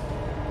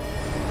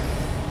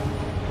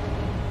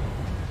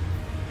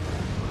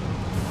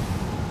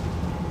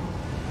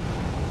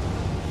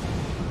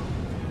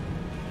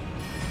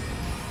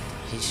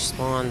 he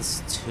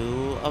spawns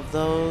 2 of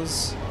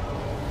those?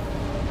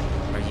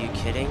 Are you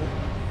kidding?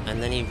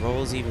 And then he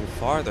rolls even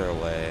farther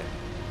away.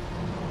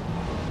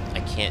 I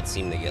can't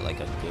seem to get like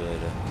a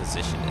good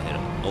position to hit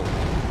him. Oh,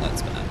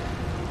 that's bad.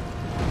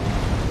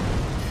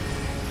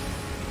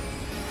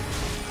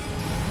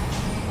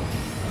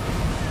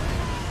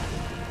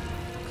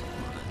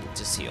 Come on,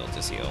 just heal,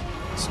 just heal.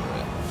 Screw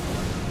it.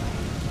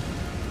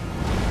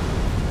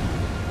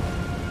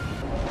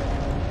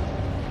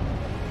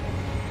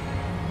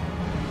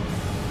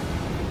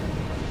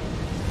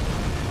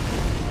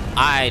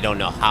 I don't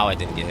know how I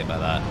didn't get hit by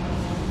that.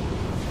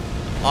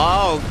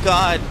 Oh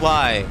god,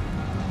 why?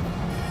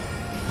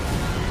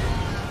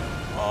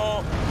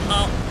 Oh,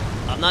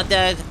 I'm not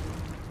dead.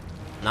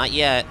 Not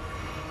yet.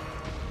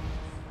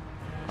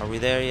 Are we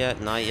there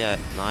yet? Not yet.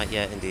 Not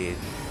yet, indeed.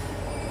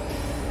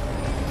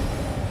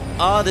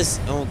 Oh,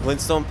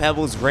 Glintsone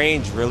Pebble's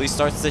range really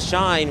starts to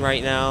shine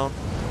right now.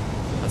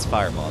 That's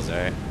fireballs,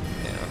 right?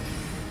 Yeah.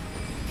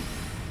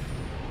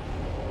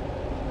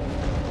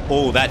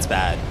 Oh, that's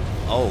bad.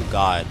 Oh,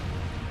 God.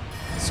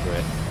 Screw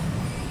it.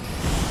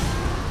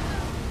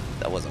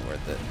 That wasn't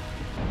worth it.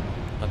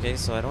 Okay,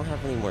 so I don't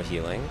have any more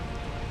healing.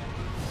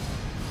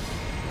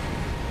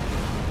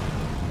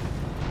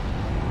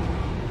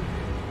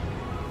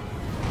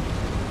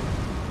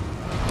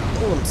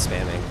 Oh, I'm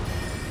spamming.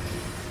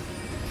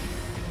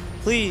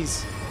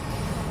 Please.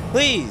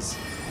 Please.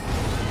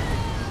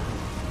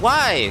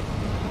 Why?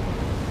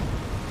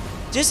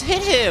 Just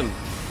hit him.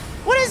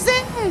 What is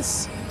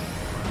this?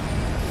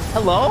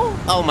 Hello?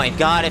 Oh my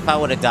god, if I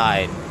would have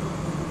died.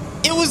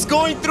 It was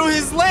going through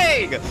his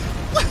leg.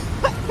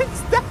 What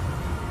is that?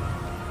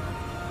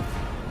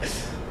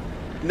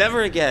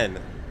 Never again.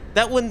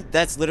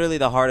 That's literally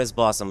the hardest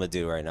boss I'm gonna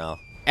do right now.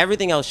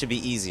 Everything else should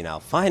be easy now,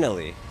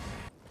 finally.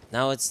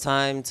 Now it's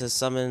time to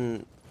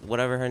summon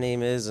whatever her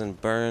name is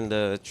and burn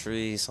the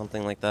tree,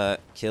 something like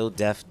that. Kill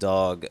Deaf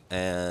Dog,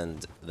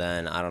 and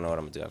then I don't know what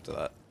I'm gonna do after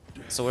that.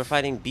 So we're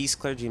fighting Beast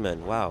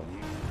Clergymen, wow.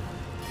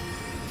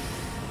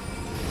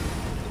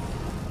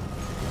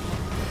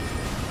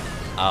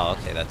 Oh,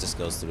 okay, that just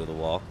goes through the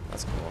wall.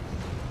 That's cool.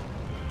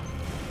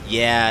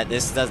 Yeah,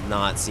 this does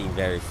not seem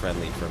very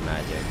friendly for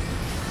magic.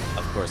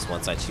 Of course,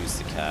 once I choose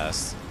to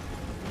cast.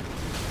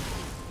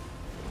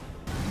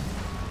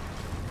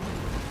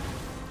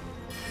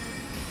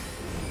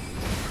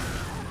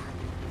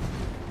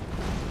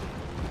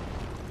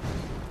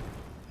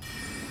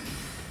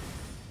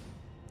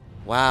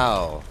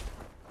 Wow.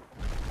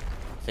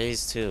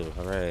 Phase 2.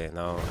 Hooray.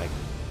 No,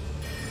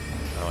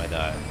 I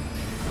died.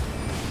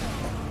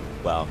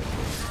 Well.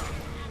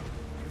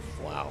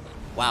 Wow.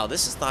 Wow,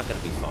 this is not gonna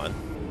be fun.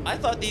 I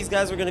thought these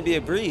guys were gonna be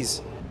a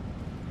breeze.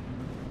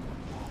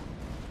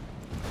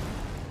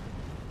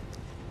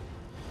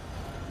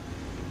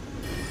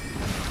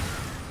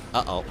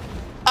 Uh-oh.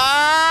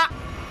 Ah!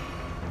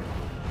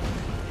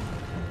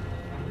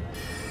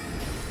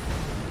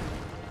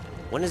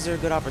 When is there a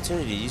good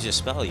opportunity to use your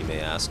spell, you may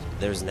ask?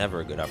 There's never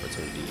a good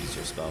opportunity to use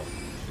your spell.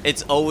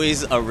 It's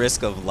always a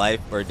risk of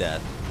life or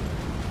death.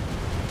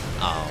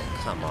 Oh,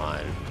 come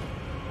on.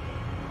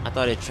 I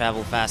thought it'd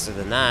travel faster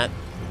than that.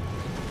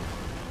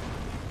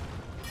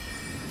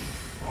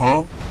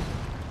 Huh?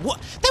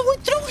 What? That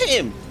went through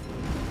him!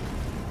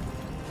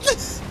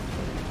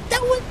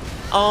 That went...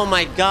 Oh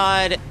my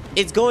god.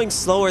 It's going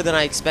slower than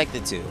I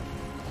expected to.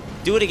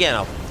 Do it again.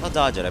 I'll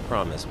dodge it, I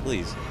promise.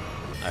 Please.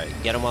 Alright,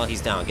 get him while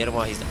he's down. Get him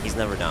while he's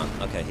never down.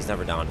 Okay, he's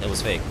never down. It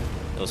was fake.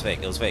 It was fake.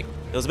 It was fake.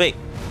 It was bait.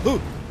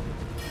 Ooh.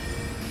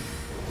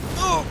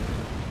 Oh.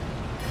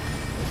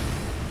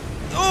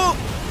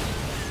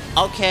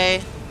 Oh.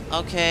 Okay.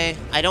 Okay.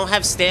 I don't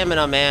have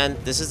stamina, man.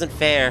 This isn't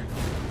fair.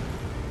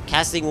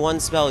 Casting one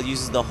spell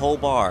uses the whole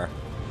bar.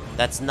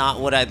 That's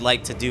not what I'd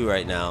like to do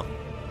right now.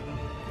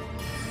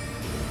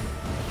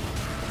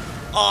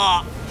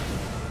 Oh.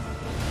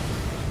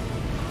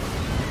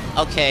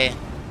 Okay.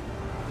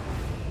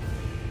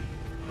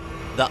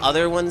 The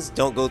other ones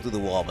don't go through the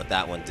wall, but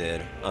that one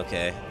did.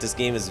 Okay. This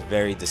game is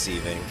very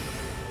deceiving.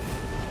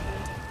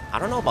 I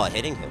don't know about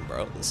hitting him,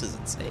 bro. This is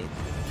insane.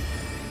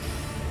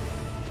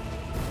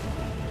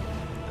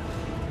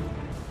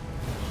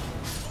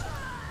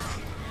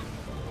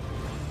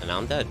 And now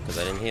I'm dead because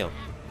I didn't heal.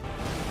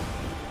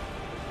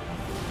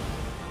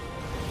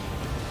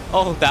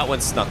 Oh, that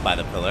one snuck by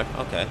the pillar.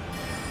 Okay.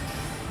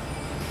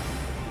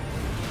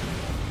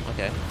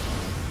 Okay.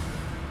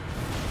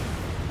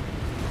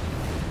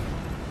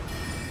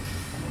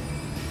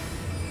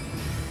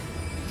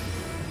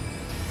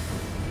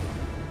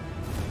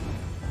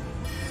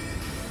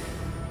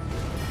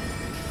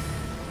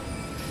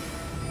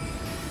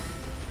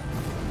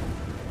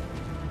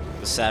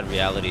 The sad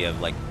reality of,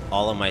 like,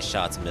 all of my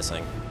shots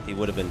missing. He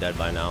would have been dead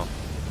by now.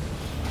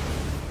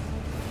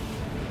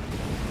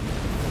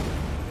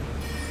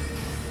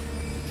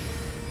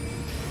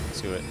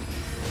 Screw it.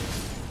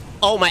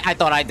 Oh my, I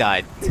thought I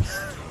died.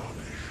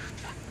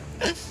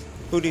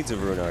 Who needs a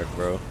rune arc,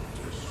 bro?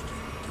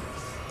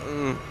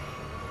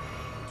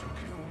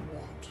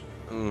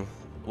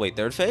 Wait,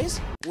 third phase?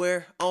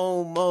 We're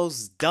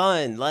almost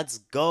done. Let's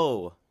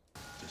go.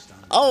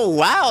 Oh,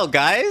 wow,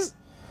 guys.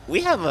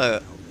 We have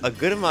a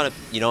good amount of...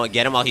 You know what?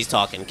 Get him while he's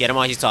talking. Get him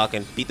while he's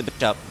talking. Beat the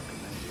bitch up.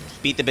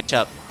 Beat the bitch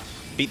up.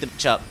 Beat the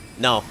bitch up.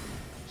 No.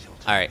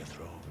 Alright.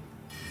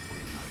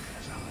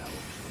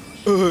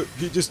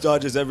 He just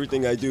dodges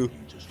everything I do.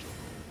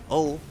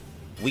 Oh.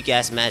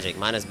 Weak-ass magic.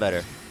 Mine is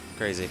better.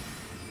 Crazy.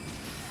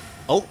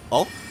 Oh.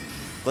 Oh.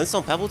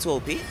 Glintsone Pebble to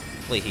OP?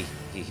 Wait,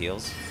 he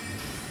heals.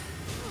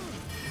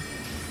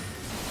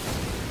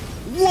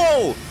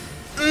 Whoa!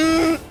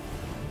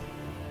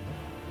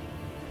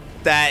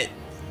 That...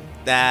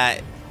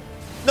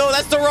 No,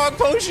 that's the wrong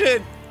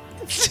potion!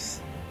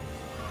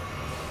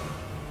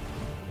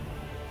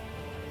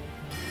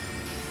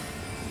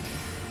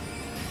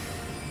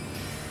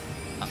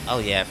 Oh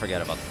yeah, I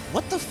forgot about that.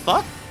 What the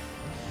fuck?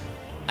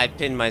 I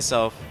pinned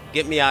myself.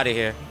 Get me out of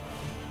here.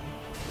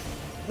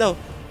 No.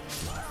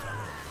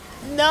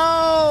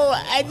 No!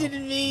 I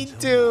didn't mean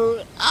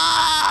to.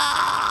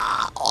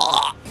 Ah!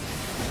 Oh,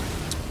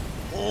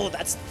 oh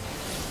that's...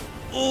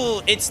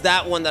 Oh, it's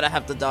that one that I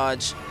have to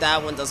dodge.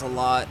 That one does a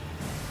lot.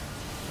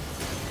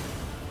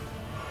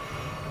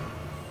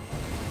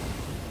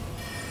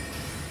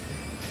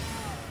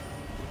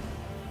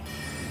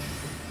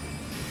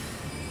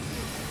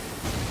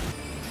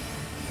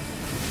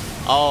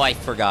 Oh, I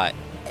forgot.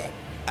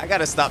 I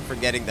gotta stop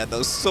forgetting that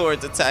those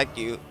swords attack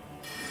you.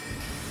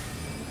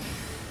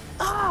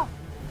 Ah!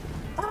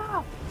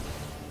 Ah!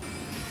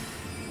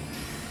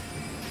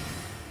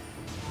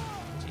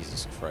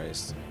 Jesus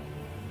Christ.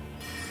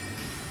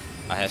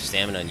 I have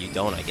stamina and you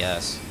don't, I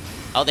guess.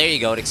 Oh, there you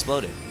go. It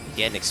exploded.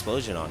 He had an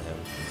explosion on him.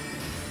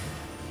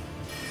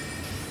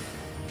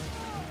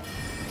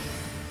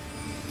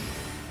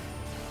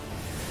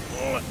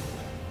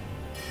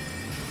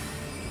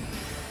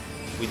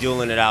 We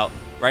dueling it out.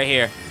 Right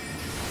here.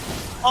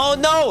 Oh,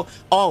 no!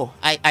 Oh,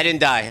 I didn't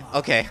die.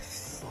 Okay.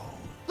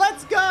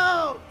 Let's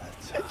go!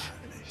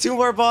 2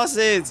 more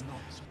bosses!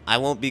 I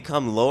won't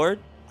become Lord?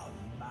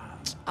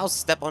 I'll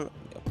step on...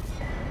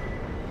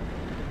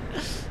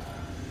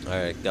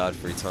 Alright,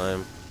 Godfrey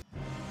time.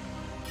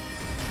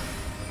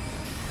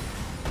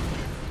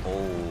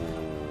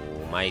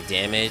 Oh, my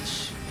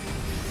damage...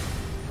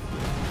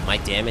 My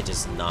damage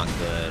is not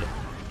good.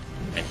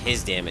 And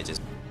his damage is...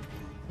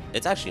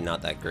 It's actually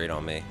not that great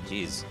on me.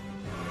 Jeez.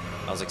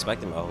 I was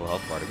expecting my whole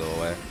health bar to go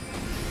away.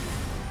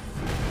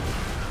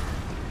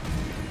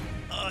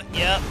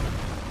 Yep.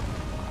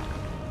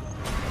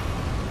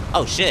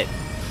 Oh, shit.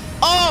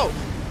 Oh!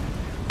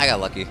 I got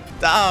lucky.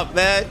 Stop,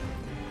 man.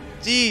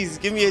 Jeez,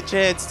 give me a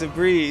chance to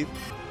breathe.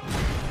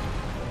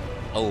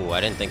 Oh,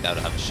 I didn't think that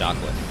would have a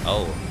shockwave.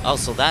 Oh,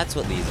 so that's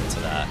what leads into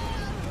that.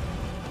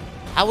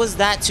 How was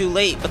that too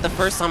late? But the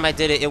first time I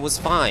did it, it was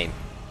fine.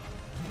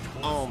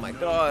 Oh my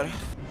god.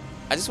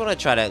 I just want to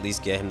try to at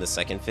least get him the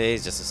second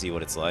phase just to see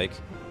what it's like.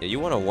 Yeah, you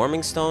want a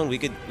warming stone? We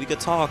could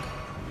talk.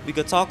 We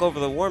could talk over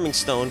the warming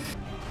stone.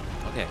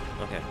 Okay.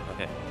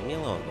 Leave me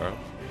alone, bro.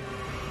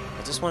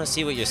 I just want to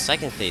see what your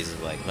second phase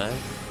is like, man.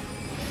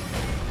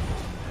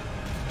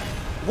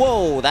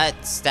 Whoa,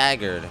 that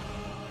staggered.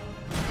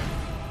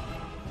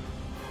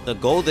 The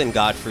golden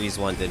Godfrey's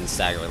one didn't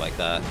stagger like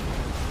that.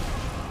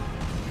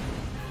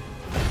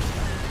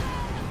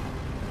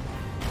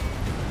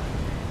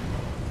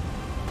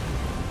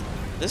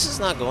 This is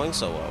not going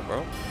so well,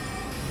 bro.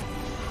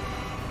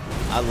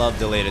 I love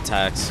delayed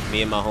attacks.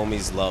 Me and my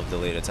homies love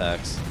delayed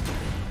attacks.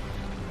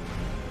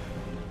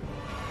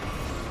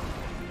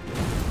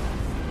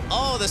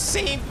 Oh, the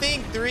same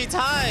thing 3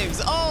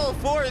 times. Oh,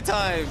 4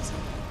 times.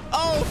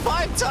 Oh,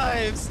 5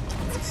 times.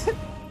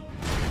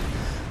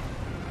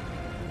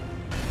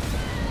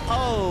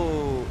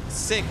 Oh,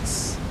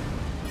 6.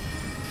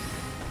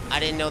 I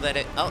didn't know that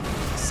it... Oh,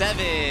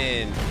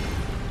 7.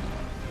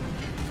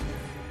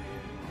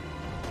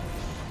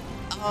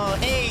 Oh,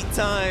 8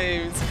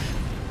 times.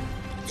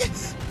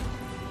 Yes.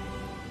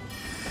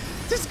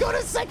 Just go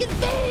to second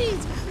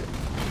phase.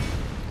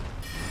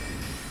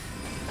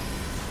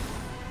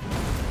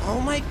 Oh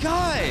my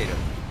god.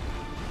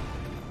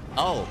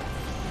 Oh.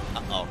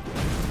 Uh-oh.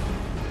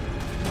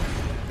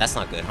 That's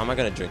not good. How am I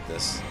gonna drink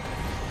this?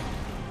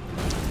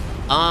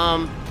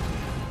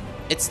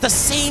 It's the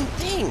same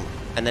thing.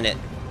 And then it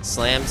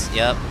slams.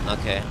 Yep.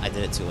 Okay. I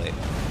did it too late.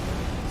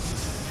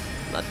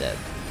 Not dead.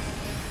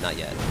 Not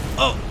yet.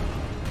 Oh.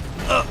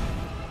 Oh.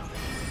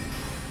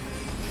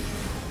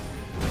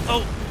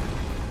 Oh.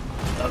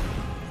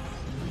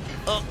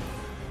 Oh.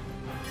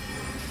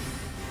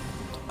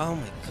 Oh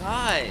my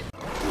god.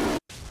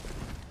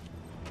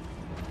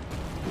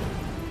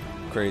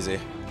 Crazy.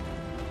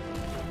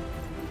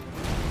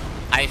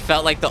 I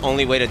felt like the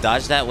only way to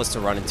dodge that was to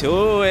run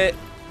into it.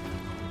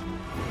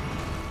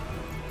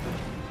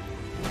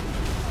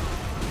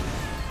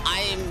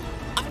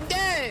 I'm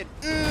dead.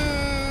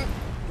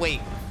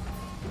 Wait.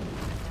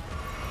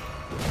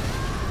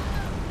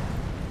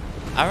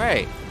 All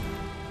right.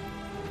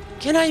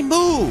 Can I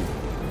move?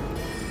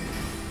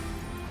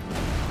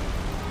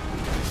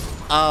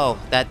 Oh,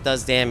 that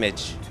does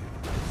damage.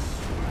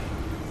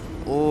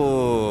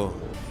 Ooh.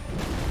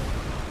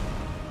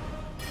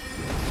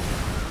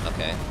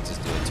 Okay,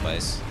 just do it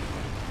twice.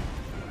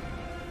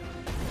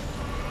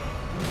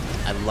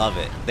 I love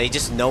it. They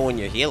just know when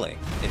you're healing.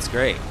 It's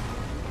great.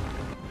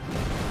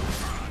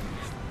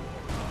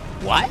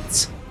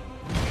 What?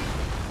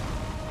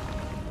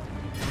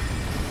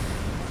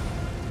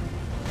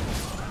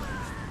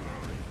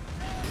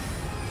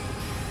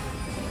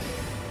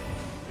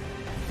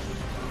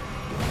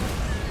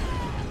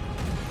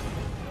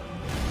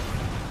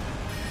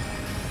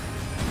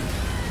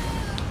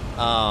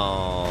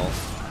 Oh,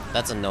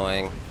 that's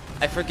annoying.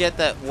 I forget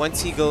that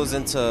once he goes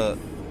into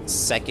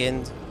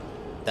second,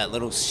 that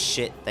little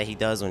shit that he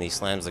does when he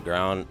slams the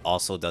ground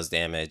also does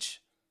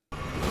damage.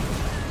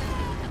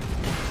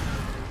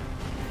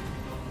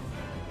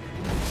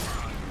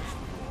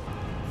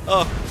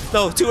 Oh,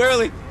 no, too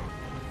early.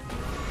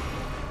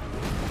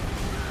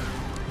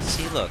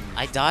 See, look,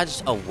 I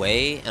dodged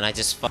away and I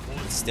just fucking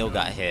still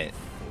got hit.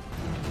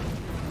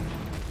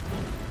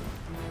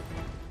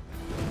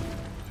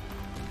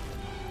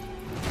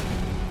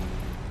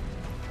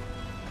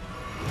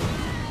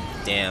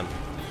 Damn.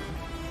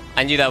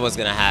 I knew that was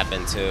gonna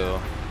happen too.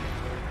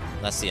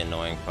 That's the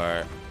annoying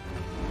part.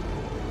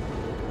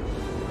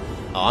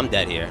 Oh, I'm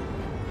dead here.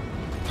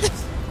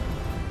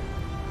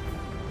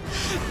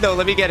 No,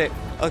 let me get it.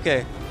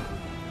 Okay.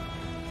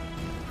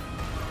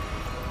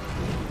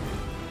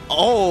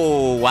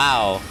 Oh,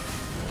 wow.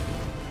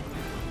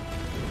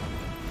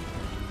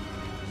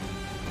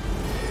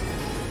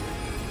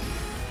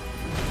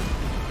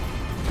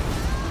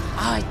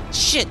 Ah,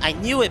 shit, I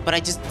knew it, but I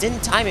just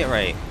didn't time it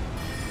right.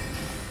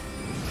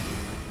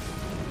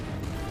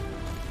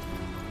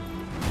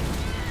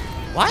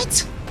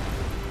 What?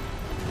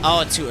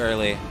 Oh, too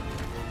early.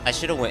 I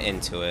should have went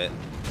into it.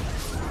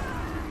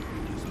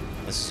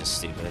 This is just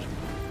stupid.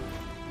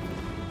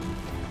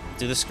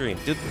 Do the scream.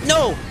 Do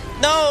no!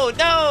 No!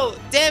 No!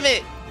 Damn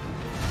it!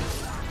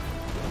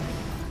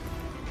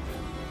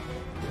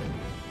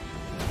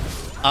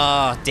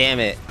 Oh, damn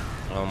it.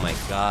 Oh my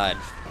god.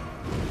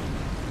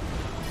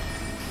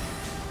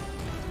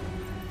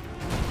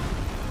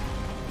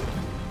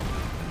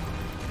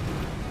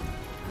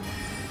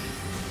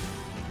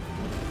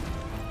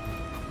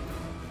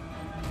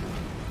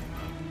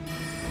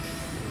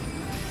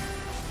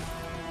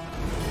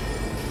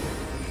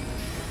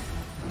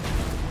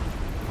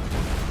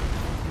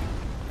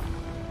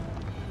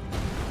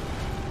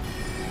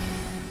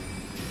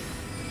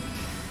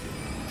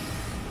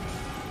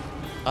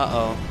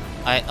 Uh-oh.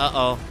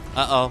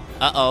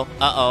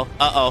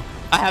 Uh-oh.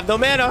 I have no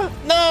mana.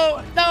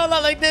 No, no,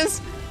 not like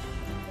this.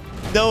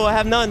 No, I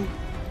have none.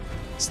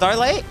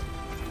 Starlight?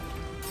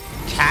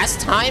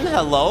 cast time?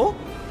 Hello?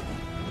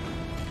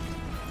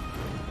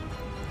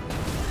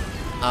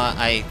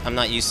 I'm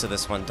not used to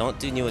this one. Don't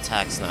do new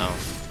attacks now.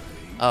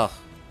 Oh,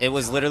 it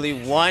was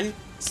literally one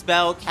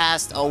spell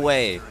cast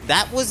away.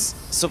 That was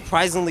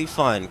surprisingly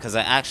fun, because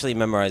I actually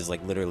memorized,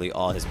 like, literally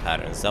all his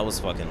patterns. That was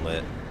fucking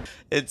lit.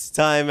 It's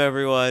time,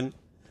 everyone.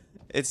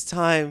 It's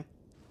time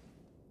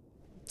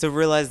to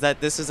realize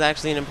that this is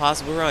actually an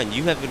impossible run.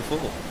 You have been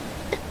fooled.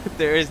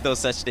 There is no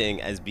such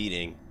thing as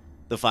beating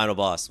the final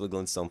boss with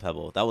Glintsone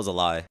Pebble. That was a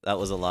lie. That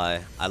was a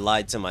lie. I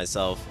lied to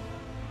myself.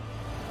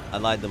 I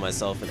lied to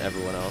myself and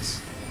everyone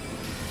else.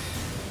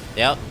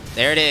 Yep,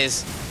 there it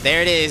is.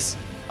 There it is.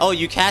 Oh,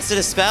 you casted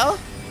a spell?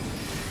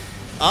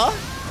 Oh,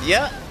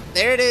 yep,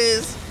 there it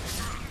is.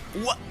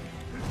 What?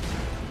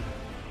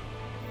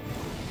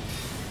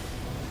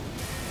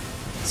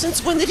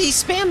 Since when did he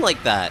spam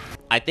like that?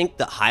 I think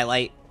the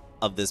highlight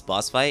of this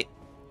boss fight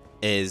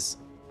is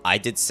I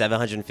did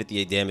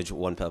 758 damage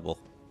with one pebble.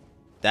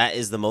 That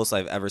is the most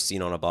I've ever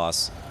seen on a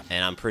boss,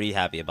 and I'm pretty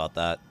happy about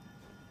that.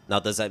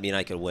 Now, does that mean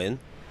I could win?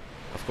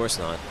 Of course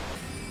not.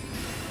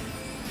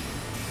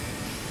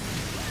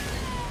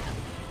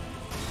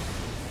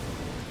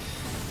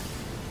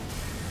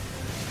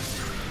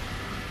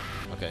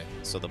 Okay,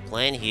 so the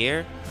plan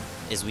here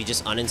is we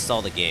just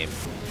uninstall the game.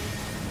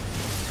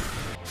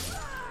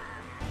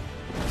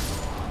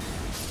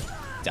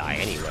 Die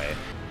anyway.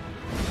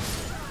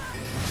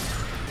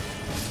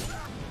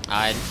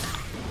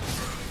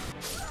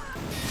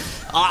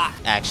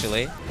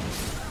 Actually.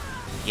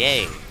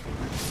 Yay.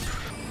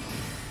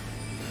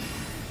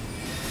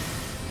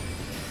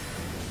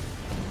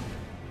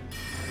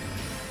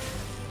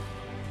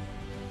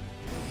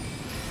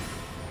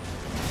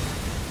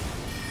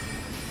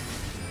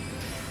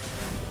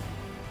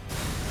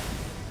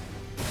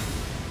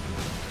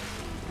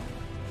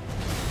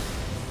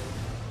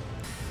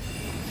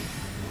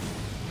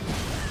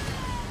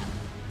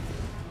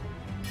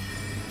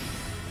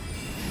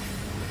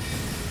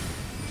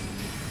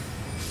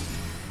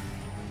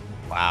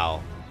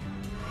 Wow.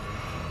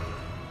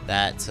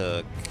 That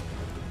took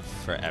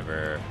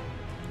forever.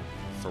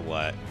 For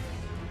what?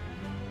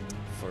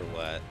 For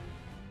what?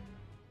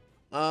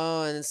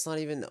 Oh, and it's not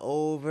even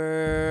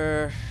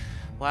over.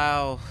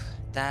 Wow.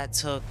 That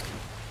took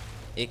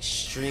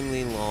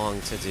extremely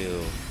long to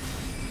do.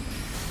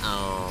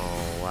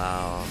 Oh,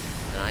 wow.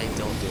 And I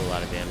don't do a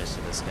lot of damage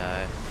to this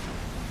guy.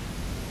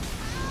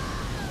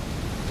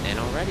 And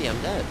already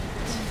I'm dead.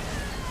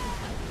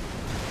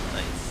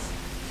 Nice.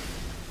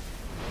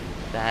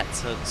 That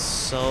took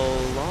so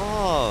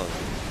long.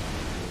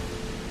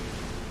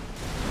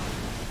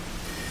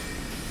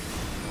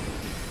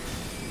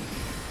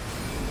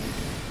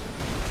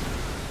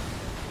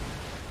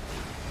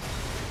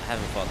 I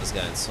haven't fought this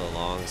guy in so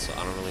long, so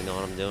I don't really know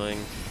what I'm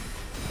doing.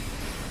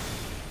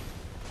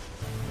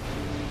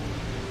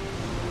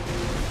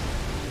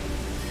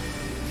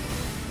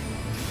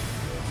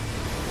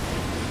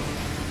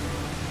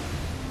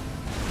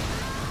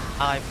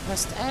 I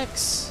pressed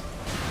X.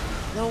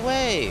 No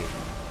way.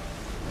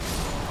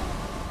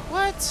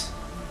 What?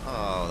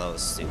 Oh, that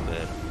was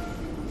stupid.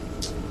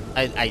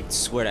 I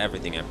swear to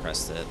everything I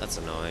pressed it. That's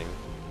annoying.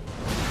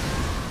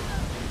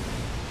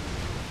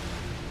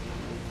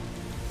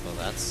 Well,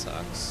 that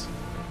sucks.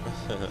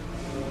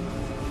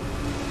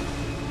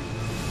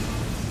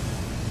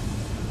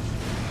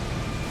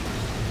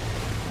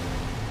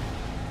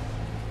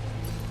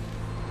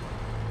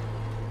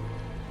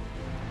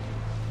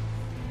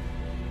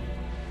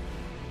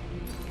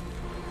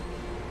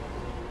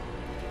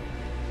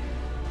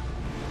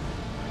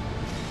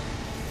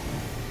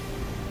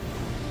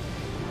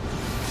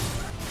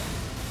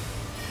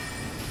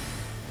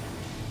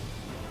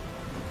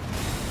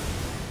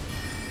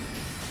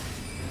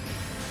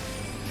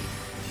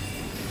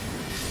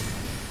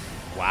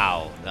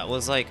 Wow, that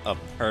was like a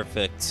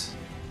perfect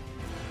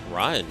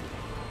run.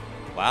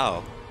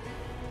 Wow.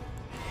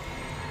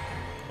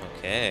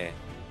 Okay,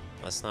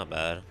 that's not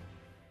bad.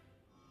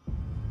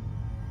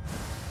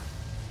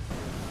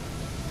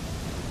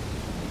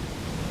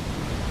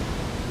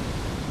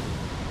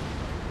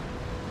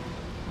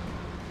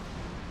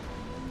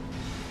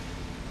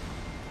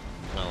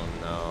 Oh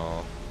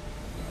no.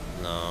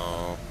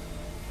 No.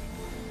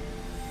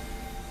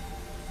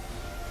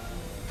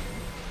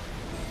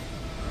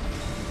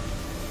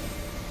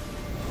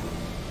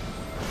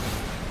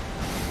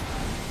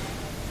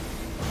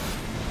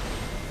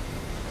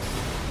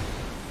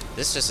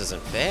 This just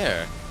isn't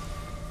fair.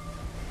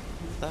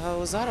 What the hell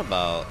was that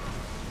about?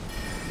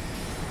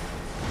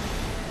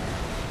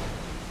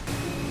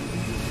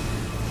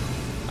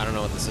 I don't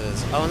know what this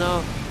is. Oh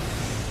no!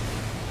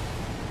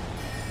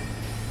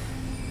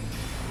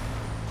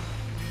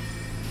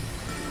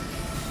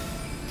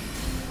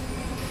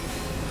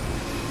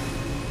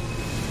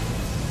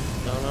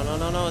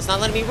 No, it's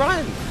not letting me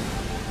run!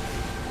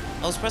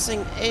 I was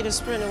pressing A to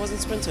sprint, it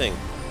wasn't sprinting.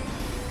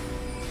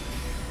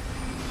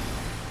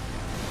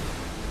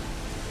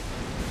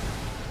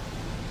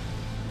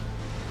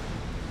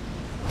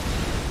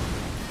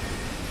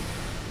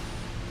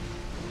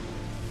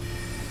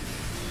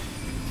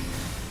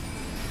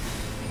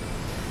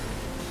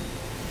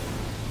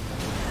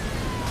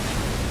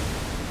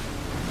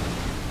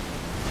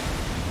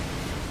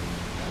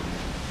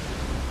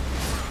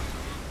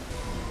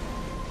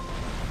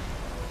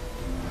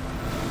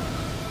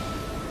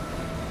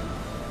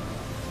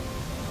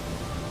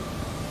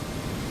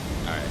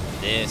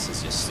 This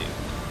is just stupid.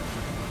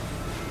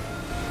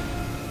 Oh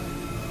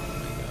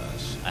my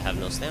gosh. I have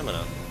no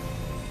stamina.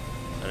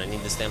 And I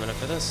need the stamina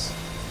for this.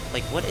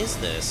 Like, what is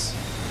this?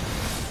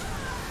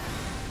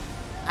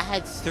 I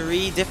had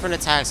 3 different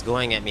attacks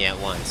going at me at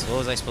once. What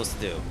was I supposed to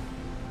do?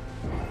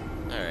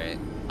 Alright.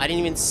 I didn't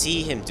even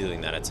see him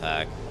doing that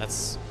attack.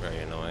 That's very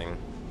annoying.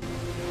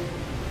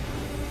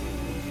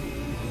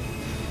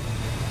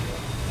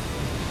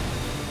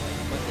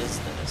 What is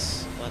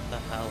this? What the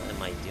hell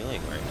am I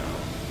doing right now?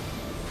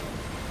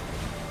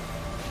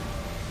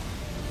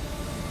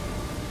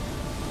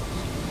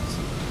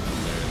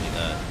 Literally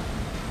that.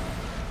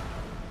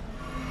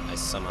 I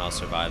somehow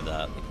survived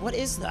that. Like, what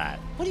is that?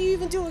 What do you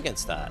even do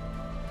against that?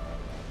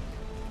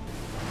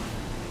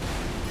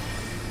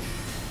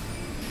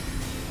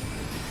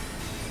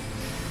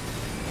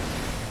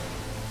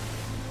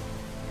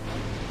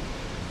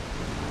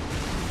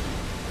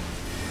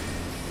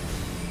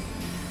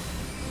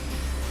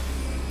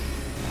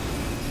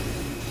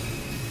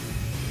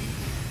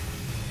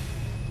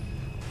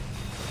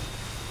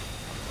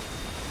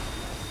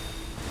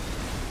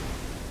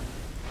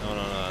 No,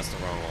 that's the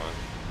wrong one.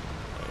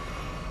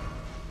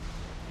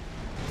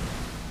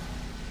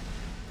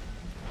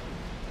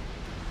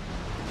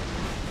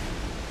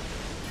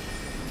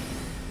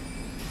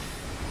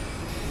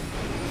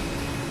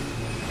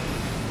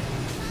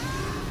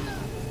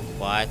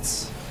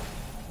 What?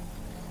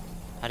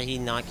 How did he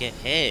not get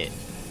hit?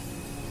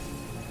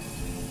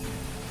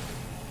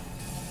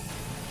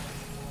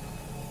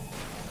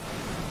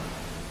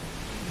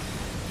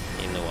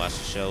 Need to watch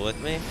the show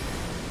with me?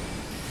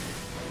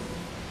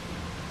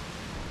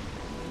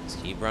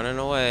 Just keep running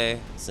away.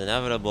 It's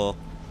inevitable.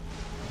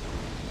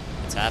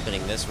 It's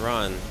happening this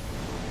run.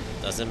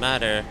 Doesn't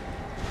matter.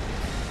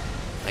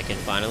 I can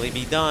finally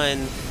be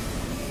done.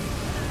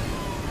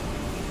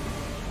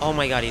 Oh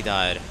my god, he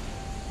died.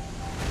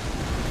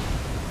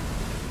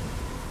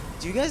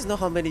 Do you guys know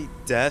how many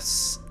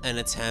deaths and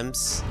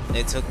attempts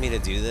it took me to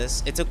do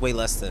this? It took way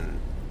less than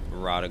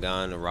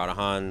Radagon or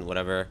Radahan,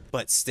 whatever.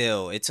 But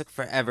still, it took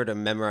forever to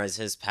memorize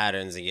his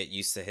patterns and get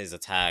used to his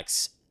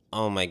attacks.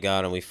 Oh my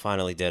god, and we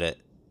finally did it.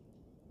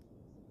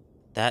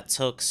 That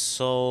took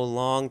so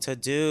long to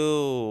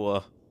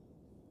do.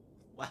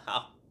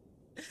 Wow.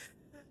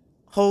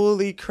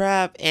 Holy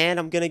crap, and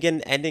I'm gonna get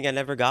an ending I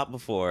never got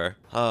before.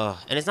 Oh,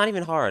 and it's not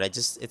even hard.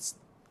 It's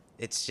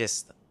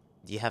just,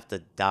 you have to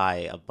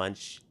die a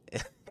bunch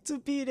to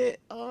beat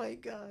it. Oh my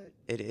god.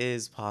 It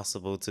is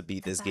possible to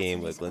beat this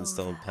game with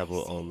Glintsone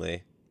Pebble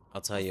only. I'll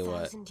tell you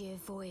what,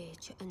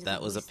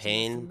 that was a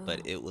pain,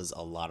 but it was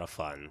a lot of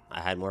fun.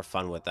 I had more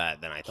fun with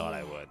that than I thought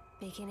I would.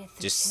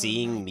 Just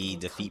seeing me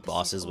defeat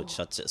bosses with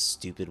such a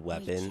stupid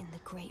weapon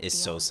is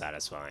so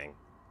satisfying.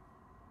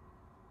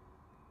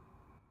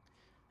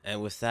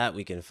 And with that,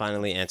 we can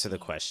finally answer the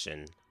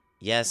question.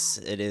 Yes,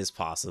 it is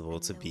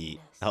possible to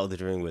beat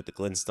Elden Ring with the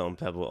Glintsone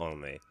Pebble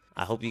only.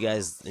 I hope you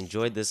guys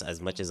enjoyed this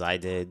as much as I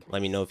did.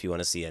 Let me know if you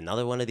want to see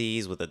another one of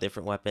these with a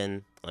different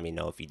weapon. Let me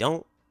know if you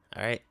don't.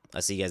 Alright,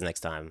 I'll see you guys next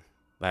time.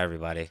 Bye,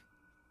 everybody.